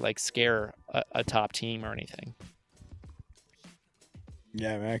they're going to like scare a top team or anything.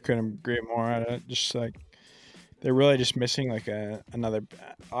 Yeah, man, I couldn't agree more on it. Just like they're really just missing like another.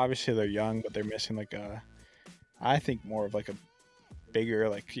 Obviously, they're young, but they're missing like I think more of like a bigger,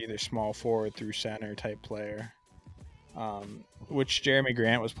 like either small forward through center type player. Which Jeremy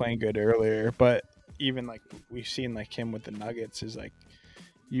Grant was playing good earlier, but even like we've seen like him with the Nuggets is like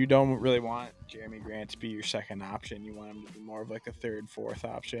you don't really want Jeremy Grant to be your second option. You want him to be more of like a third, fourth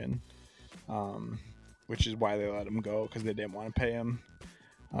option, which is why they let him go because they didn't want to pay him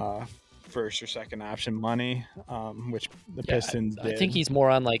first or second option money, which the Pistons I did. think he's more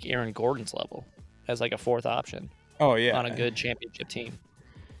on like Aaron Gordon's level as like a fourth option. Oh yeah, on a good championship team.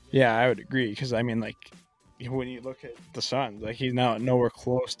 Yeah, I would agree because I mean, like when you look at the Suns, like he's now nowhere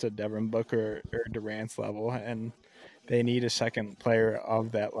close to Devin Booker or Durant's level, and they need a second player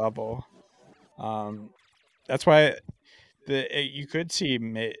of that level. That's why you could see,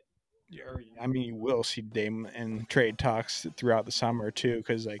 I mean, you will see Dame in trade talks throughout the summer too,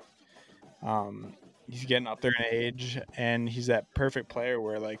 because like he's getting up there in age, and he's that perfect player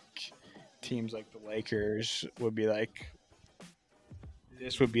where like teams like the Lakers would be like,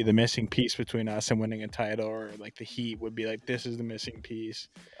 this would be the missing piece between us and winning a title, or like the Heat would be like, this is the missing piece.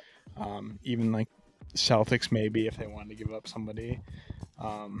 Even like Celtics maybe if they wanted to give up somebody.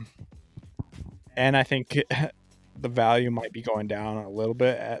 And I think the value might be going down a little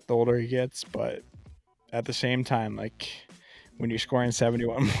bit at the older he gets, but at the same time, like when you're scoring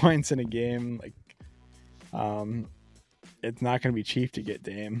 71 points in a game, like it's not going to be cheap to get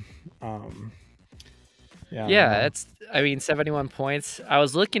Dame. Yeah, I don't Yeah, know. it's, I mean, 71 points. I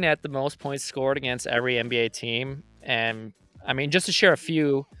was looking at the most points scored against every NBA team. And I mean, just to share a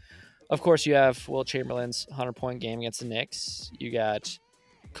few, of course, you have Will Chamberlain's 100-point game against the Knicks. You got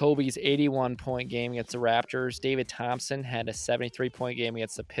Kobe's 81-point game against the Raptors. David Thompson had a 73-point game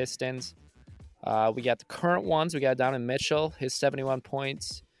against the Pistons. We got the current ones. We got Donovan Mitchell, his 71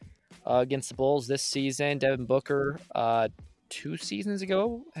 points against the Bulls this season. Devin Booker, 2 seasons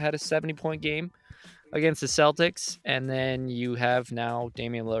ago, had a 70-point game against the Celtics. And then you have now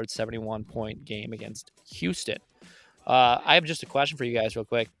Damian Lillard's 71-point game against Houston. I have just a question for you guys real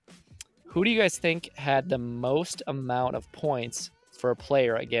quick. Who do you guys think had the most amount of points for a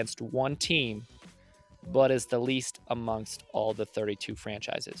player against one team, but is the least amongst all the 32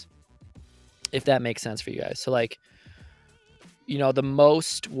 franchises? If that makes sense for you guys. So, like, the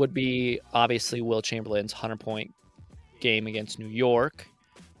most would be obviously Will Chamberlain's 100-point game against New York.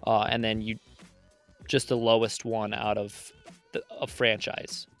 And then you just the lowest one out of a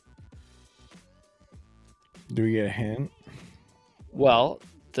franchise. Do we get a hint? Well,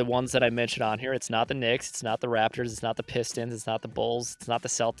 the ones that I mentioned on here, it's not the Knicks, it's not the Raptors, it's not the Pistons, it's not the Bulls, it's not the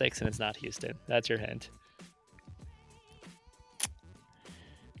Celtics, and it's not Houston. That's your hint.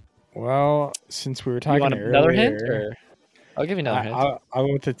 Well, since we were You talking want another hint, earlier, or I'll give you another hint. I'll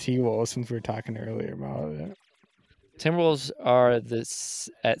go with the T-Wolves since we were talking earlier about it. Timberwolves are at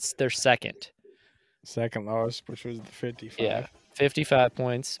their second. Second lowest, which was the 55. Yeah, 55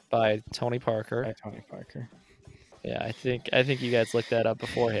 points by Tony Parker. By Tony Parker. Yeah, I think you guys looked that up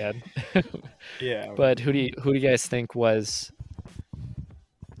beforehand. Yeah. But who do you guys think was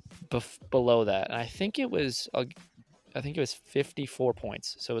below that? And I think it was 54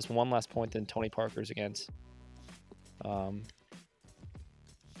 points. So it was one less point than Tony Parker's against the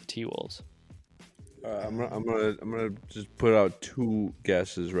T-Wolves. I'm gonna just put out two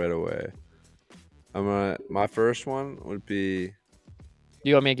guesses right away. My first one would be. Do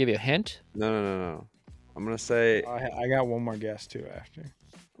you want me to give you a hint? No. I'm gonna say. I got one more guess too after.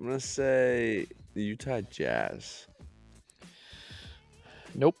 I'm gonna say the Utah Jazz.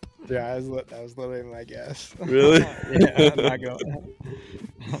 Nope. Yeah, that was literally my guess. Really? Yeah, I'm not going.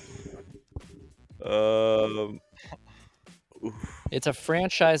 It's a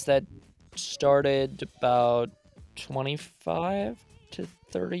franchise that started about 25 to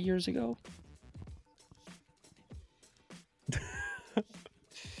 30 years ago.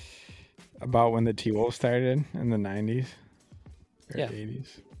 About when the T-Wolves started in the 90s or Yeah.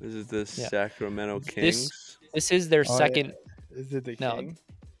 80s. Is it the Yeah. Sacramento Kings? This is their Oh, second. yeah. Is it the No. King?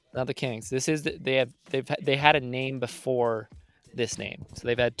 Not the Kings. This is they had a name before this name, so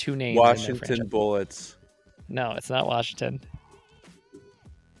they've had two names. In their Washington franchise. Bullets. No, it's not Washington.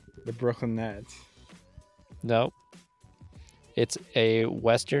 The Brooklyn Nets. No, it's a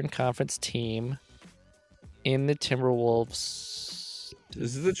Western Conference team in the Timberwolves.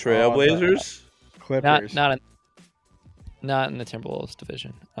 Is it the Trailblazers? Clippers. Not in the Timberwolves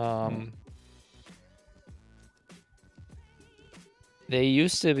division. They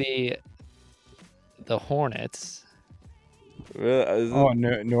used to be the Hornets. Really? Oh,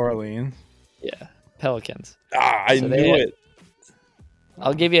 New Orleans. Yeah, Pelicans. I So knew it.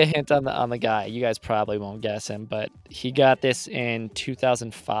 I'll give you a hint on the guy. You guys probably won't guess him, but he got this in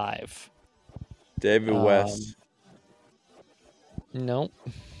 2005. David West. Nope.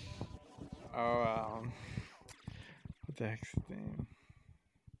 Oh, what the heck's his name?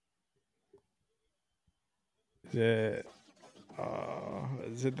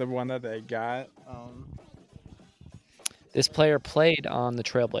 Is it the one that they got? This player played on the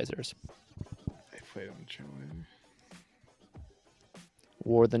Trailblazers. They played on the Trailblazers.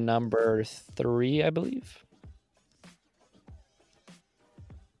 Wore the number 3, I believe.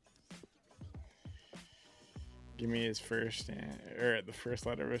 Give me his first name, or the first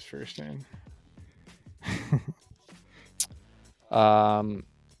letter of his first name. I'll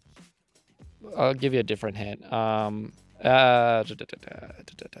give you a different hint.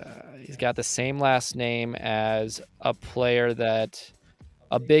 He's got the same last name as a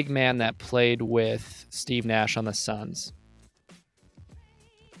big man that played with Steve Nash on the Suns.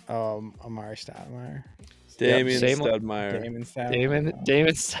 Amari Stoudemire. Damian same- Stoudemire.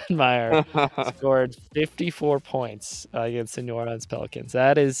 Damon Stoudemire scored 54 points against the New Orleans Pelicans.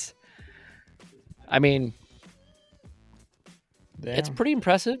 That is, I mean, it's Damn. pretty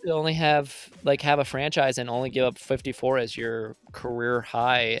impressive to only have a franchise and only give up 54 as your career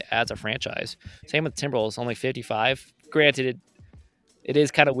high as a franchise. Same with Timberwolves, only 55. Granted, it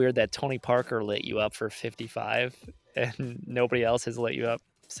is kind of weird that Tony Parker lit you up for 55 and nobody else has lit you up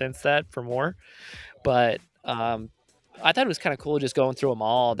since that for more. But I thought it was kind of cool just going through them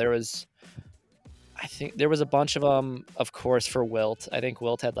all. I think there was a bunch of them, of course, for Wilt. I think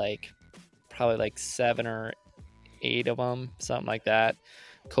Wilt had like probably like 7 or 8 of them, something like that.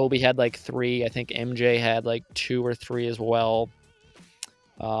 Kobe had like 3. I think MJ had like 2 or 3 as well.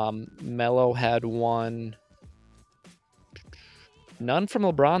 Melo had 1. None from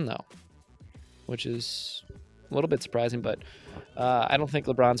LeBron though, which is a little bit surprising. But I don't think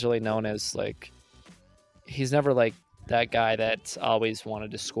LeBron's really known as like he's never like that guy that's always wanted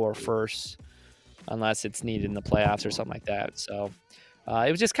to score first unless it's needed in the playoffs or something like that. So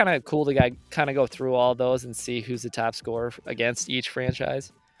it was just kind of cool to kind of go through all those and see who's the top scorer against each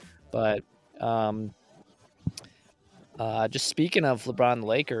franchise. But um, just speaking of LeBron and the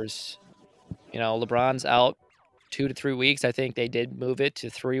Lakers, LeBron's out 2 to 3 weeks. I think they did move it to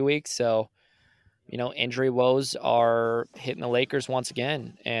 3 weeks. So, injury woes are hitting the Lakers once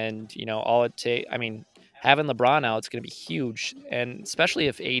again. And, all it takes, I mean, having LeBron out, it's going to be huge. And especially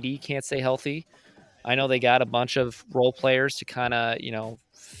if AD can't stay healthy. I know they got a bunch of role players to kind of,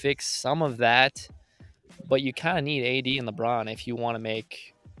 fix some of that, but you kind of need AD and LeBron if you want to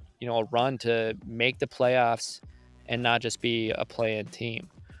make, a run to make the playoffs and not just be a play-in team.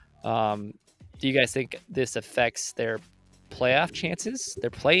 Um, do you guys think this affects their playoff chances, their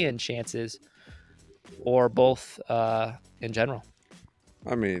play-in chances, or both in general?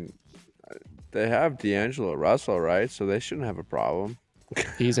 I mean, they have D'Angelo Russell, right? So they shouldn't have a problem.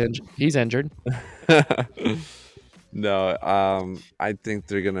 He's injured. No, I think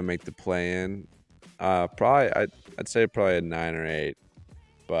they're gonna make the play in. Probably, I'd say probably a 9 or 8,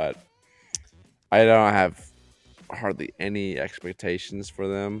 but I don't have hardly any expectations for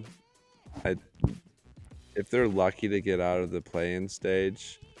them. I, if they're lucky to get out of the play-in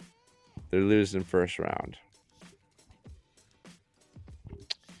stage, they're losing first round.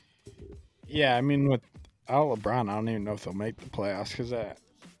 Yeah, I mean, without LeBron, I don't even know if they'll make the playoffs because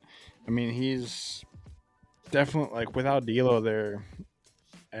he's definitely like without D'Lo there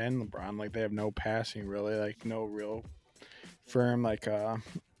and LeBron, like they have no passing really, like no real firm like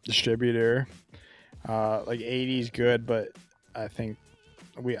distributor. Like AD's good, but I think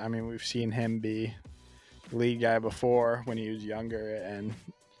we've seen him be the lead guy before when he was younger, and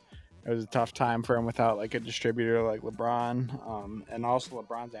it was a tough time for him without like a distributor like LeBron. And also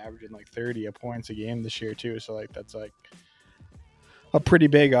LeBron's averaging like 30 points a game this year too, so like that's like a pretty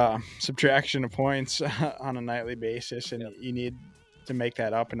big subtraction of points on a nightly basis, and Yep. you need to make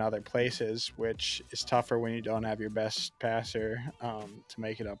that up in other places, which is tougher when you don't have your best passer to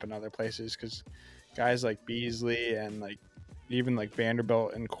make it up in other places because guys like Beasley and like even like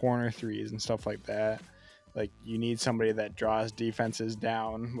Vanderbilt and corner threes and stuff like that. Like you need somebody that draws defenses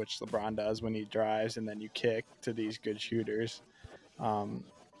down, which LeBron does when he drives, and then you kick to these good shooters. Um,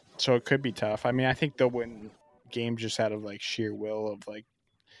 so it could be tough. I mean, I think they'll win games just out of like sheer will of like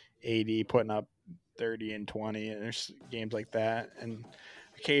AD putting up 30 and 20, and there's games like that. And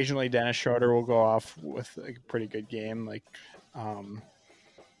occasionally Dennis Schroeder will go off with like a pretty good game. Um,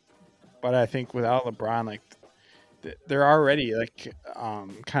 but I think without LeBron, like they're already like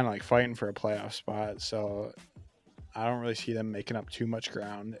kind of like fighting for a playoff spot. So I don't really see them making up too much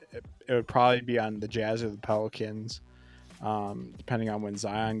ground. It would probably be on the Jazz or the Pelicans, depending on when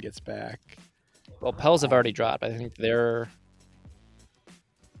Zion gets back. Well, Pels have already Um, dropped. I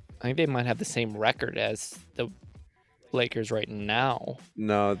think they might have the same record as the Lakers right now.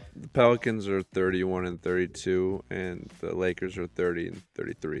 No, the Pelicans are 31 and 32, and the Lakers are 30 and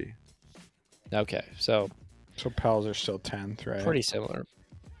 33. Okay, so so Pels are still 10th, right? pretty similar.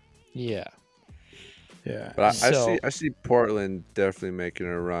 Yeah. Yeah. But I So see Portland definitely making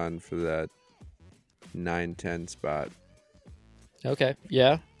a run for that 9-10 spot. okay,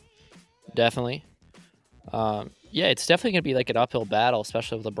 yeah, definitely. Yeah, it's definitely gonna be like an uphill battle,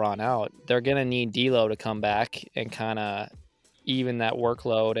 especially with LeBron out. They're gonna need D'Lo to come back and kind of even that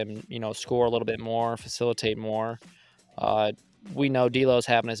workload and score a little bit more, facilitate more. Uh, we know D'Lo's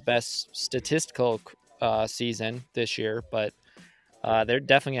having his best statistical season this year, but they're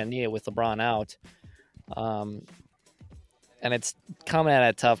definitely gonna need it with LeBron out. Um, and it's coming at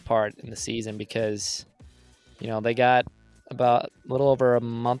a tough part in the season because they got about a little over a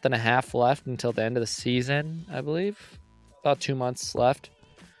month and a half left until the end of the season, I believe. About 2 months left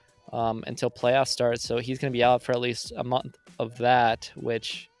until playoffs start. So he's going to be out for at least a month of that,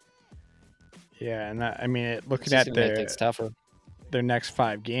 which Yeah, and I mean, is looking just at going to make things tougher. their next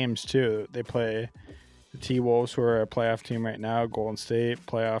 5 games too, they play the T Wolves, who are a playoff team right now, Golden State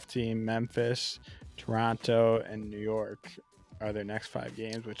playoff team, Memphis, Toronto, and New York are their next 5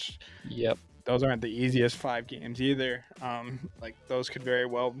 games. Which Yep. those aren't the easiest 5 games either. Like those could very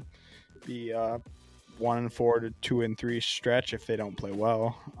well be 1-4 to 2-3 stretch if they don't play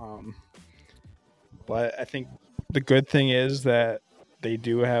well. But I think the good thing is that they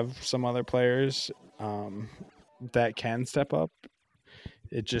do have some other players um, that can step up.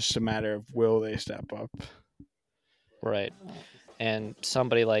 It's just a matter of will they step up. Right. And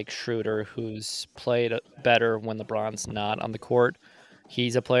somebody like Schroeder, who's played better when LeBron's not on the court,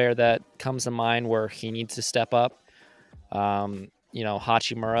 he's a player that comes to mind where he needs to step up.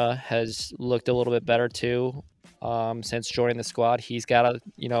 Hachimura has looked a little bit better too since joining the squad. He's got to,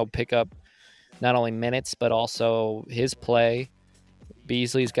 pick up not only minutes, but also his play.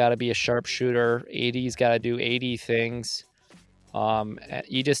 Beasley's got to be a sharpshooter. 80's got to do 80 things.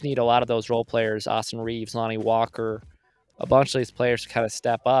 You just need a lot of those role players, Austin Reeves, Lonnie Walker, a bunch of these players to kind of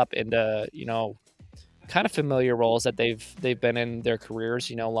step up into, kind of familiar roles that they've been in their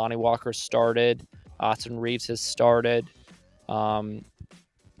careers. Lonnie Walker started, Austin Reeves has started. Um,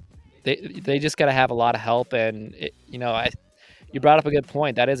 they just got to have a lot of help, and you brought up a good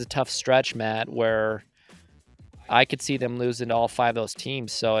point. That is a tough stretch, Matt, where I could see them losing to all five of those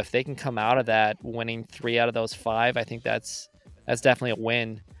teams. So if they can come out of that winning 3 out of those 5, I think that's definitely a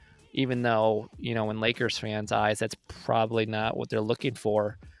win. Even though in Lakers fans' eyes, that's probably not what they're looking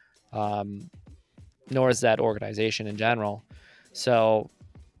for, nor is that organization in general. So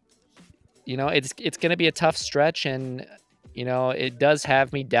it's going to be a tough stretch, and it does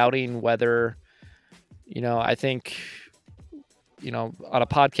have me doubting whether I think on a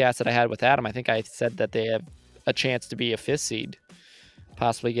podcast that I had with Adam, I think I said that they have a chance to be a 5th seed,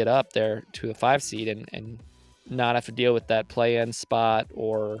 possibly get up there to a 5 seed, and not have to deal with that play-in spot,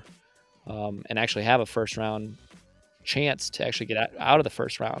 or and actually have a first round chance to actually get out of the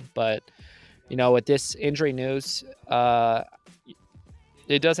first round. But with this injury news,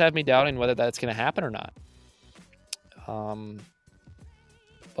 it does have me doubting whether that's going to happen or not.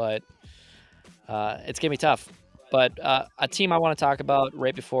 But it's going to be tough. But a team I want to talk about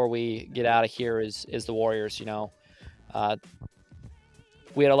right before we get out of here is the Warriors.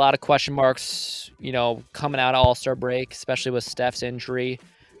 We had a lot of question marks, coming out of All-Star break, especially with Steph's injury.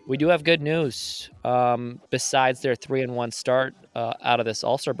 We do have good news. Besides their 3-1 start out of this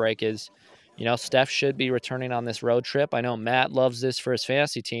All-Star break is, Steph should be returning on this road trip. I know Matt loves this for his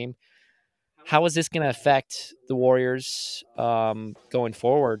fantasy team. How is this going to affect the Warriors going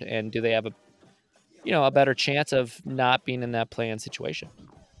forward? And do they have a better chance of not being in that play-in situation?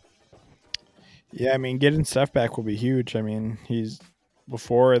 Yeah, I mean, getting Steph back will be huge. I mean,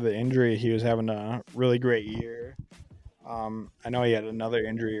 before the injury, he was having a really great year. I know he had another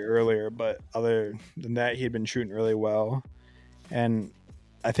injury earlier, but other than that, he had been shooting really well. And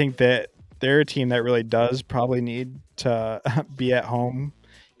I think that they're a team that really does probably need to be at home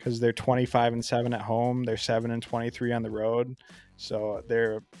because they're 25-7 at home. They're 7-23 on the road. So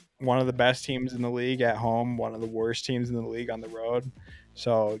they're one of the best teams in the league at home, one of the worst teams in the league on the road.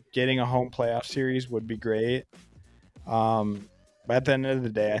 So getting a home playoff series would be great. But at the end of the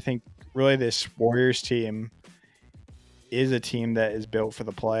day, I think really this Warriors team is a team that is built for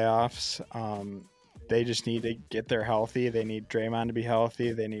the playoffs. They just need to get there healthy. They need Draymond to be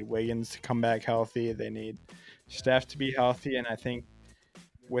healthy. They need Wiggins to come back healthy. They need Steph to be healthy. And I think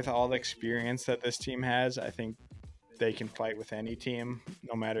with all the experience that this team has, I think they can fight with any team,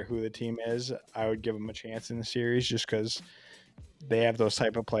 no matter who the team is. I would give them a chance in the series just because they have those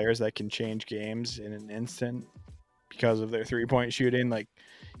type of players that can change games in an instant because of their 3-point shooting. Like,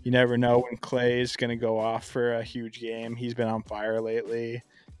 you never know when Clay is going to go off for a huge game. He's been on fire lately.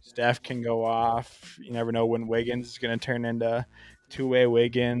 Steph can go off. You never know when Wiggins is going to turn into two-way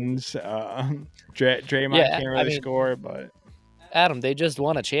Wiggins. Draymond Yeah, can't I really mean, score, but Adam, they just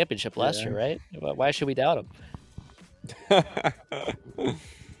won a championship last year, right? Why should we doubt them?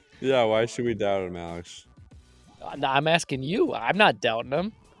 Yeah, why should we doubt him, Alex? I'm asking you. I'm not doubting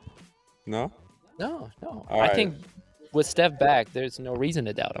them. No? No. All I right. think with Steph back, there's no reason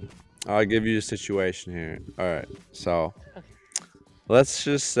to doubt him. I'll give you a situation here. All right. So let's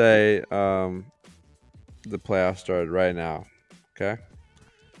just say the playoffs started right now. Okay.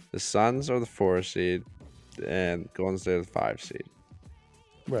 The Suns are the 4 seed and Golden State is the 5 seed.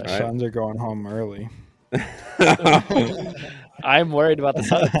 Right. All right. Suns are going home early. I'm worried about the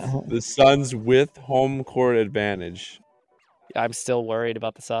Suns. The Suns with home court advantage. I'm still worried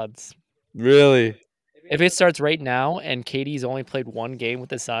about the Suns. Really? If it starts right now and Katie's only played 1 game with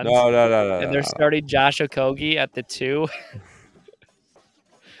the Suns, and they're No. starting Josh Okogie at the 2,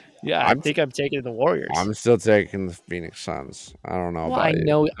 yeah, I I'm think I'm taking the Warriors. I'm still taking the Phoenix Suns. I don't know Well, about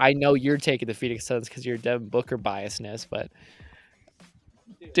you. I know you're taking the Phoenix Suns because you're Devin Booker biasness, but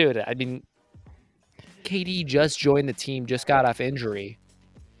dude, I mean, KD just joined the team, just got off injury.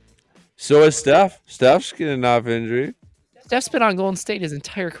 So is Steph. Steph's getting off injury. Steph's been on Golden State his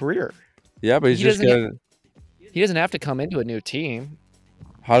entire career. Yeah, but he's He just doesn't get, getting. he doesn't have to come into a new team.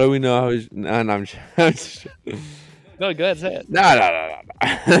 How do we know how he's? No, no, I'm just, No, go ahead, say it.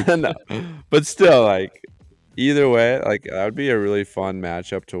 no. No. But still, like, either way, like that would be a really fun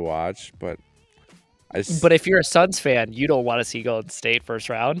matchup to watch. But But if you're a Suns fan, you don't want to see Golden State first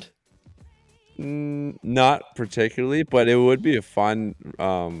round. not particularly, but it would be a fun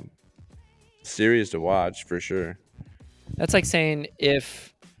series to watch for sure. That's like saying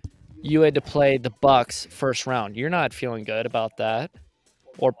if you had to play the Bucks first round, you're not feeling good about that.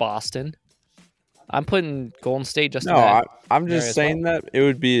 Or Boston. I'm putting Golden State just No, in that I'm area just as well. saying that it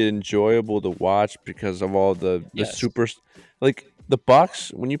would be enjoyable to watch because of all the Yes. super, like the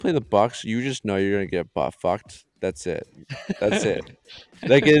Bucks. When you play the Bucks, you just know you're gonna get butt fucked. That's it. That's it.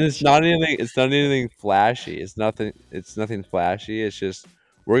 Like and it's not anything. It's not anything flashy. It's nothing. It's nothing flashy. It's just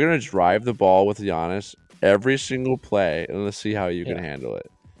we're gonna drive the ball with Giannis every single play, and let's see how you can Yeah. handle it.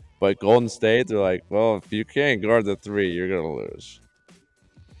 But Golden State, they're like, well, if you can't guard the three, you're gonna lose.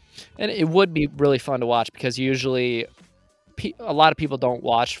 And it would be really fun to watch because usually a lot of people don't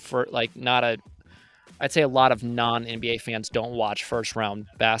watch for like not a I'd say a lot of non NBA fans don't watch first round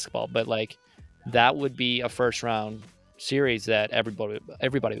basketball, but like that would be a first round series that everybody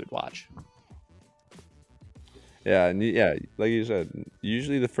would watch. Yeah, and yeah, like you said,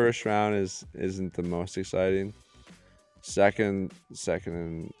 usually the first round isn't the most exciting. Second,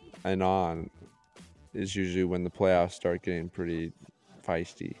 and on is usually when the playoffs start getting pretty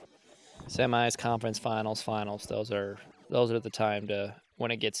feisty. Semis, conference finals, finals, those are the time to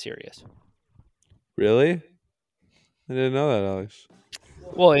when it gets serious. Really? I didn't know that, Alex.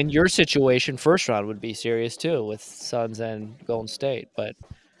 Well, in your situation, first round would be serious too with Suns and Golden State, but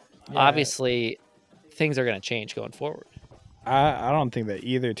obviously things are going to change going forward. I don't think that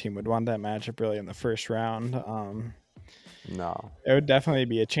either team would want that matchup really in the first round. No. It would definitely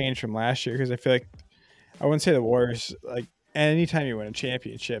be a change from last year because I feel like I wouldn't say the Warriors like anytime you win a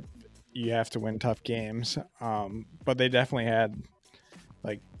championship, you have to win tough games. But they definitely had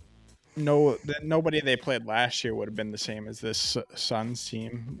like nobody they played last year would have been the same as this Suns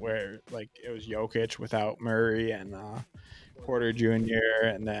team where like it was Jokic without Murray and Porter Jr.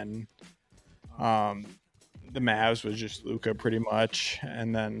 and then um, the Mavs was just Luca pretty much,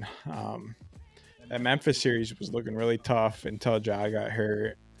 and then that Memphis series was looking really tough until Ja got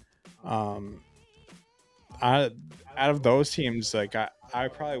hurt. Um, out of those teams, like I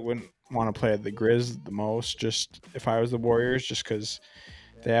probably wouldn't want to play the Grizz the most, just if I was the Warriors, just because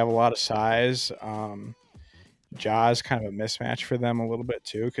they have a lot of size. Ja is kind of a mismatch for them a little bit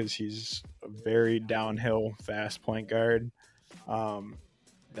too, because he's a very downhill, fast point guard um,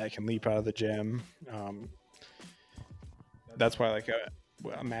 that can leap out of the gym. That's why like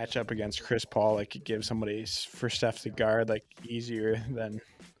a matchup against Chris Paul, like it gives somebody for Steph to guard like easier than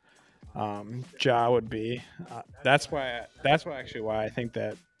Ja would be. That's why actually why I think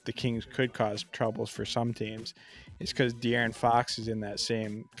that the Kings could cause troubles for some teams, is because De'Aaron Fox is in that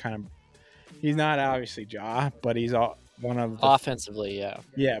same kind of. He's not obviously Ja, but he's one of the Offensively, yeah.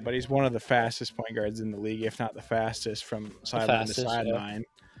 yeah, but he's one of the fastest point guards in the league, if not the fastest from The sideline to fastest, yeah. sideline.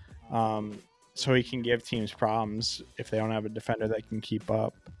 Um, so he can give teams problems if they don't have a defender that can keep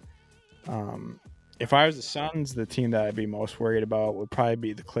up. If I was the Suns, the team that I'd be most worried about would probably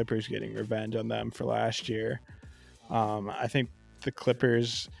be the Clippers getting revenge on them for last year. I think the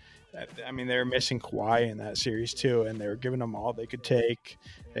Clippers, I mean, they were missing Kawhi in that series too, and they were giving them all they could take.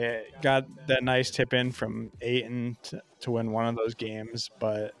 They got that nice tip in from Ayton to win one of those games,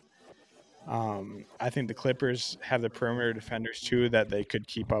 but I think the Clippers have the perimeter defenders too that they could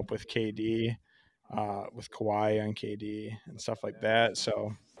keep up with KD, with Kawhi on KD and stuff like that.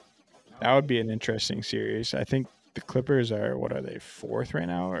 So that would be an interesting series. I think the Clippers are what are they fourth right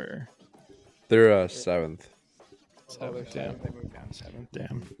now or They're seventh. Seventh, yeah. They moved down seventh.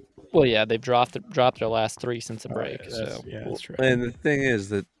 Damn. Well, yeah, they've dropped their last three since the Oh, yeah, break. So that's right. And the thing is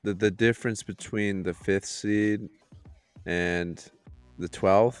that the difference between the fifth seed and the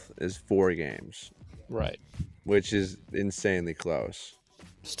 12th is 4 games, right, which is insanely close.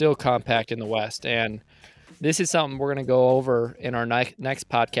 still compact in the West, and this is something we're going to go over in our next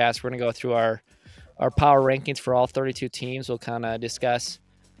podcast. We're going to go through our power rankings for all 32 teams. We'll kind of discuss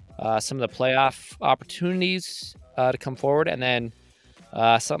some of the playoff opportunities to come forward, and then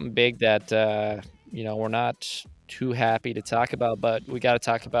something big that we're not too happy to talk about, but we got to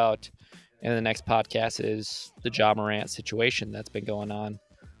talk about in the next podcast is the Ja Morant situation that's been going on.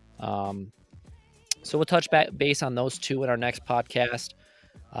 So we'll touch base on those two in our next podcast.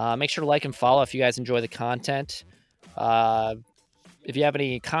 Make sure to like and follow if you guys enjoy the content. If you have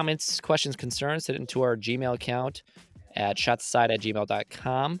any comments, questions, concerns, send it into our Gmail account at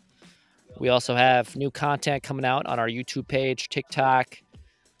shotsaside@gmail.com. We also have new content coming out on our YouTube page, TikTok,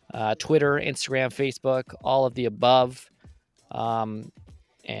 Twitter, Instagram, Facebook, all of the above. And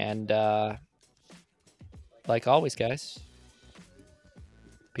like always, guys,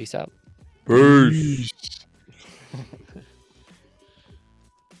 peace out. Peace.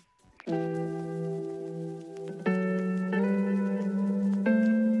 Peace.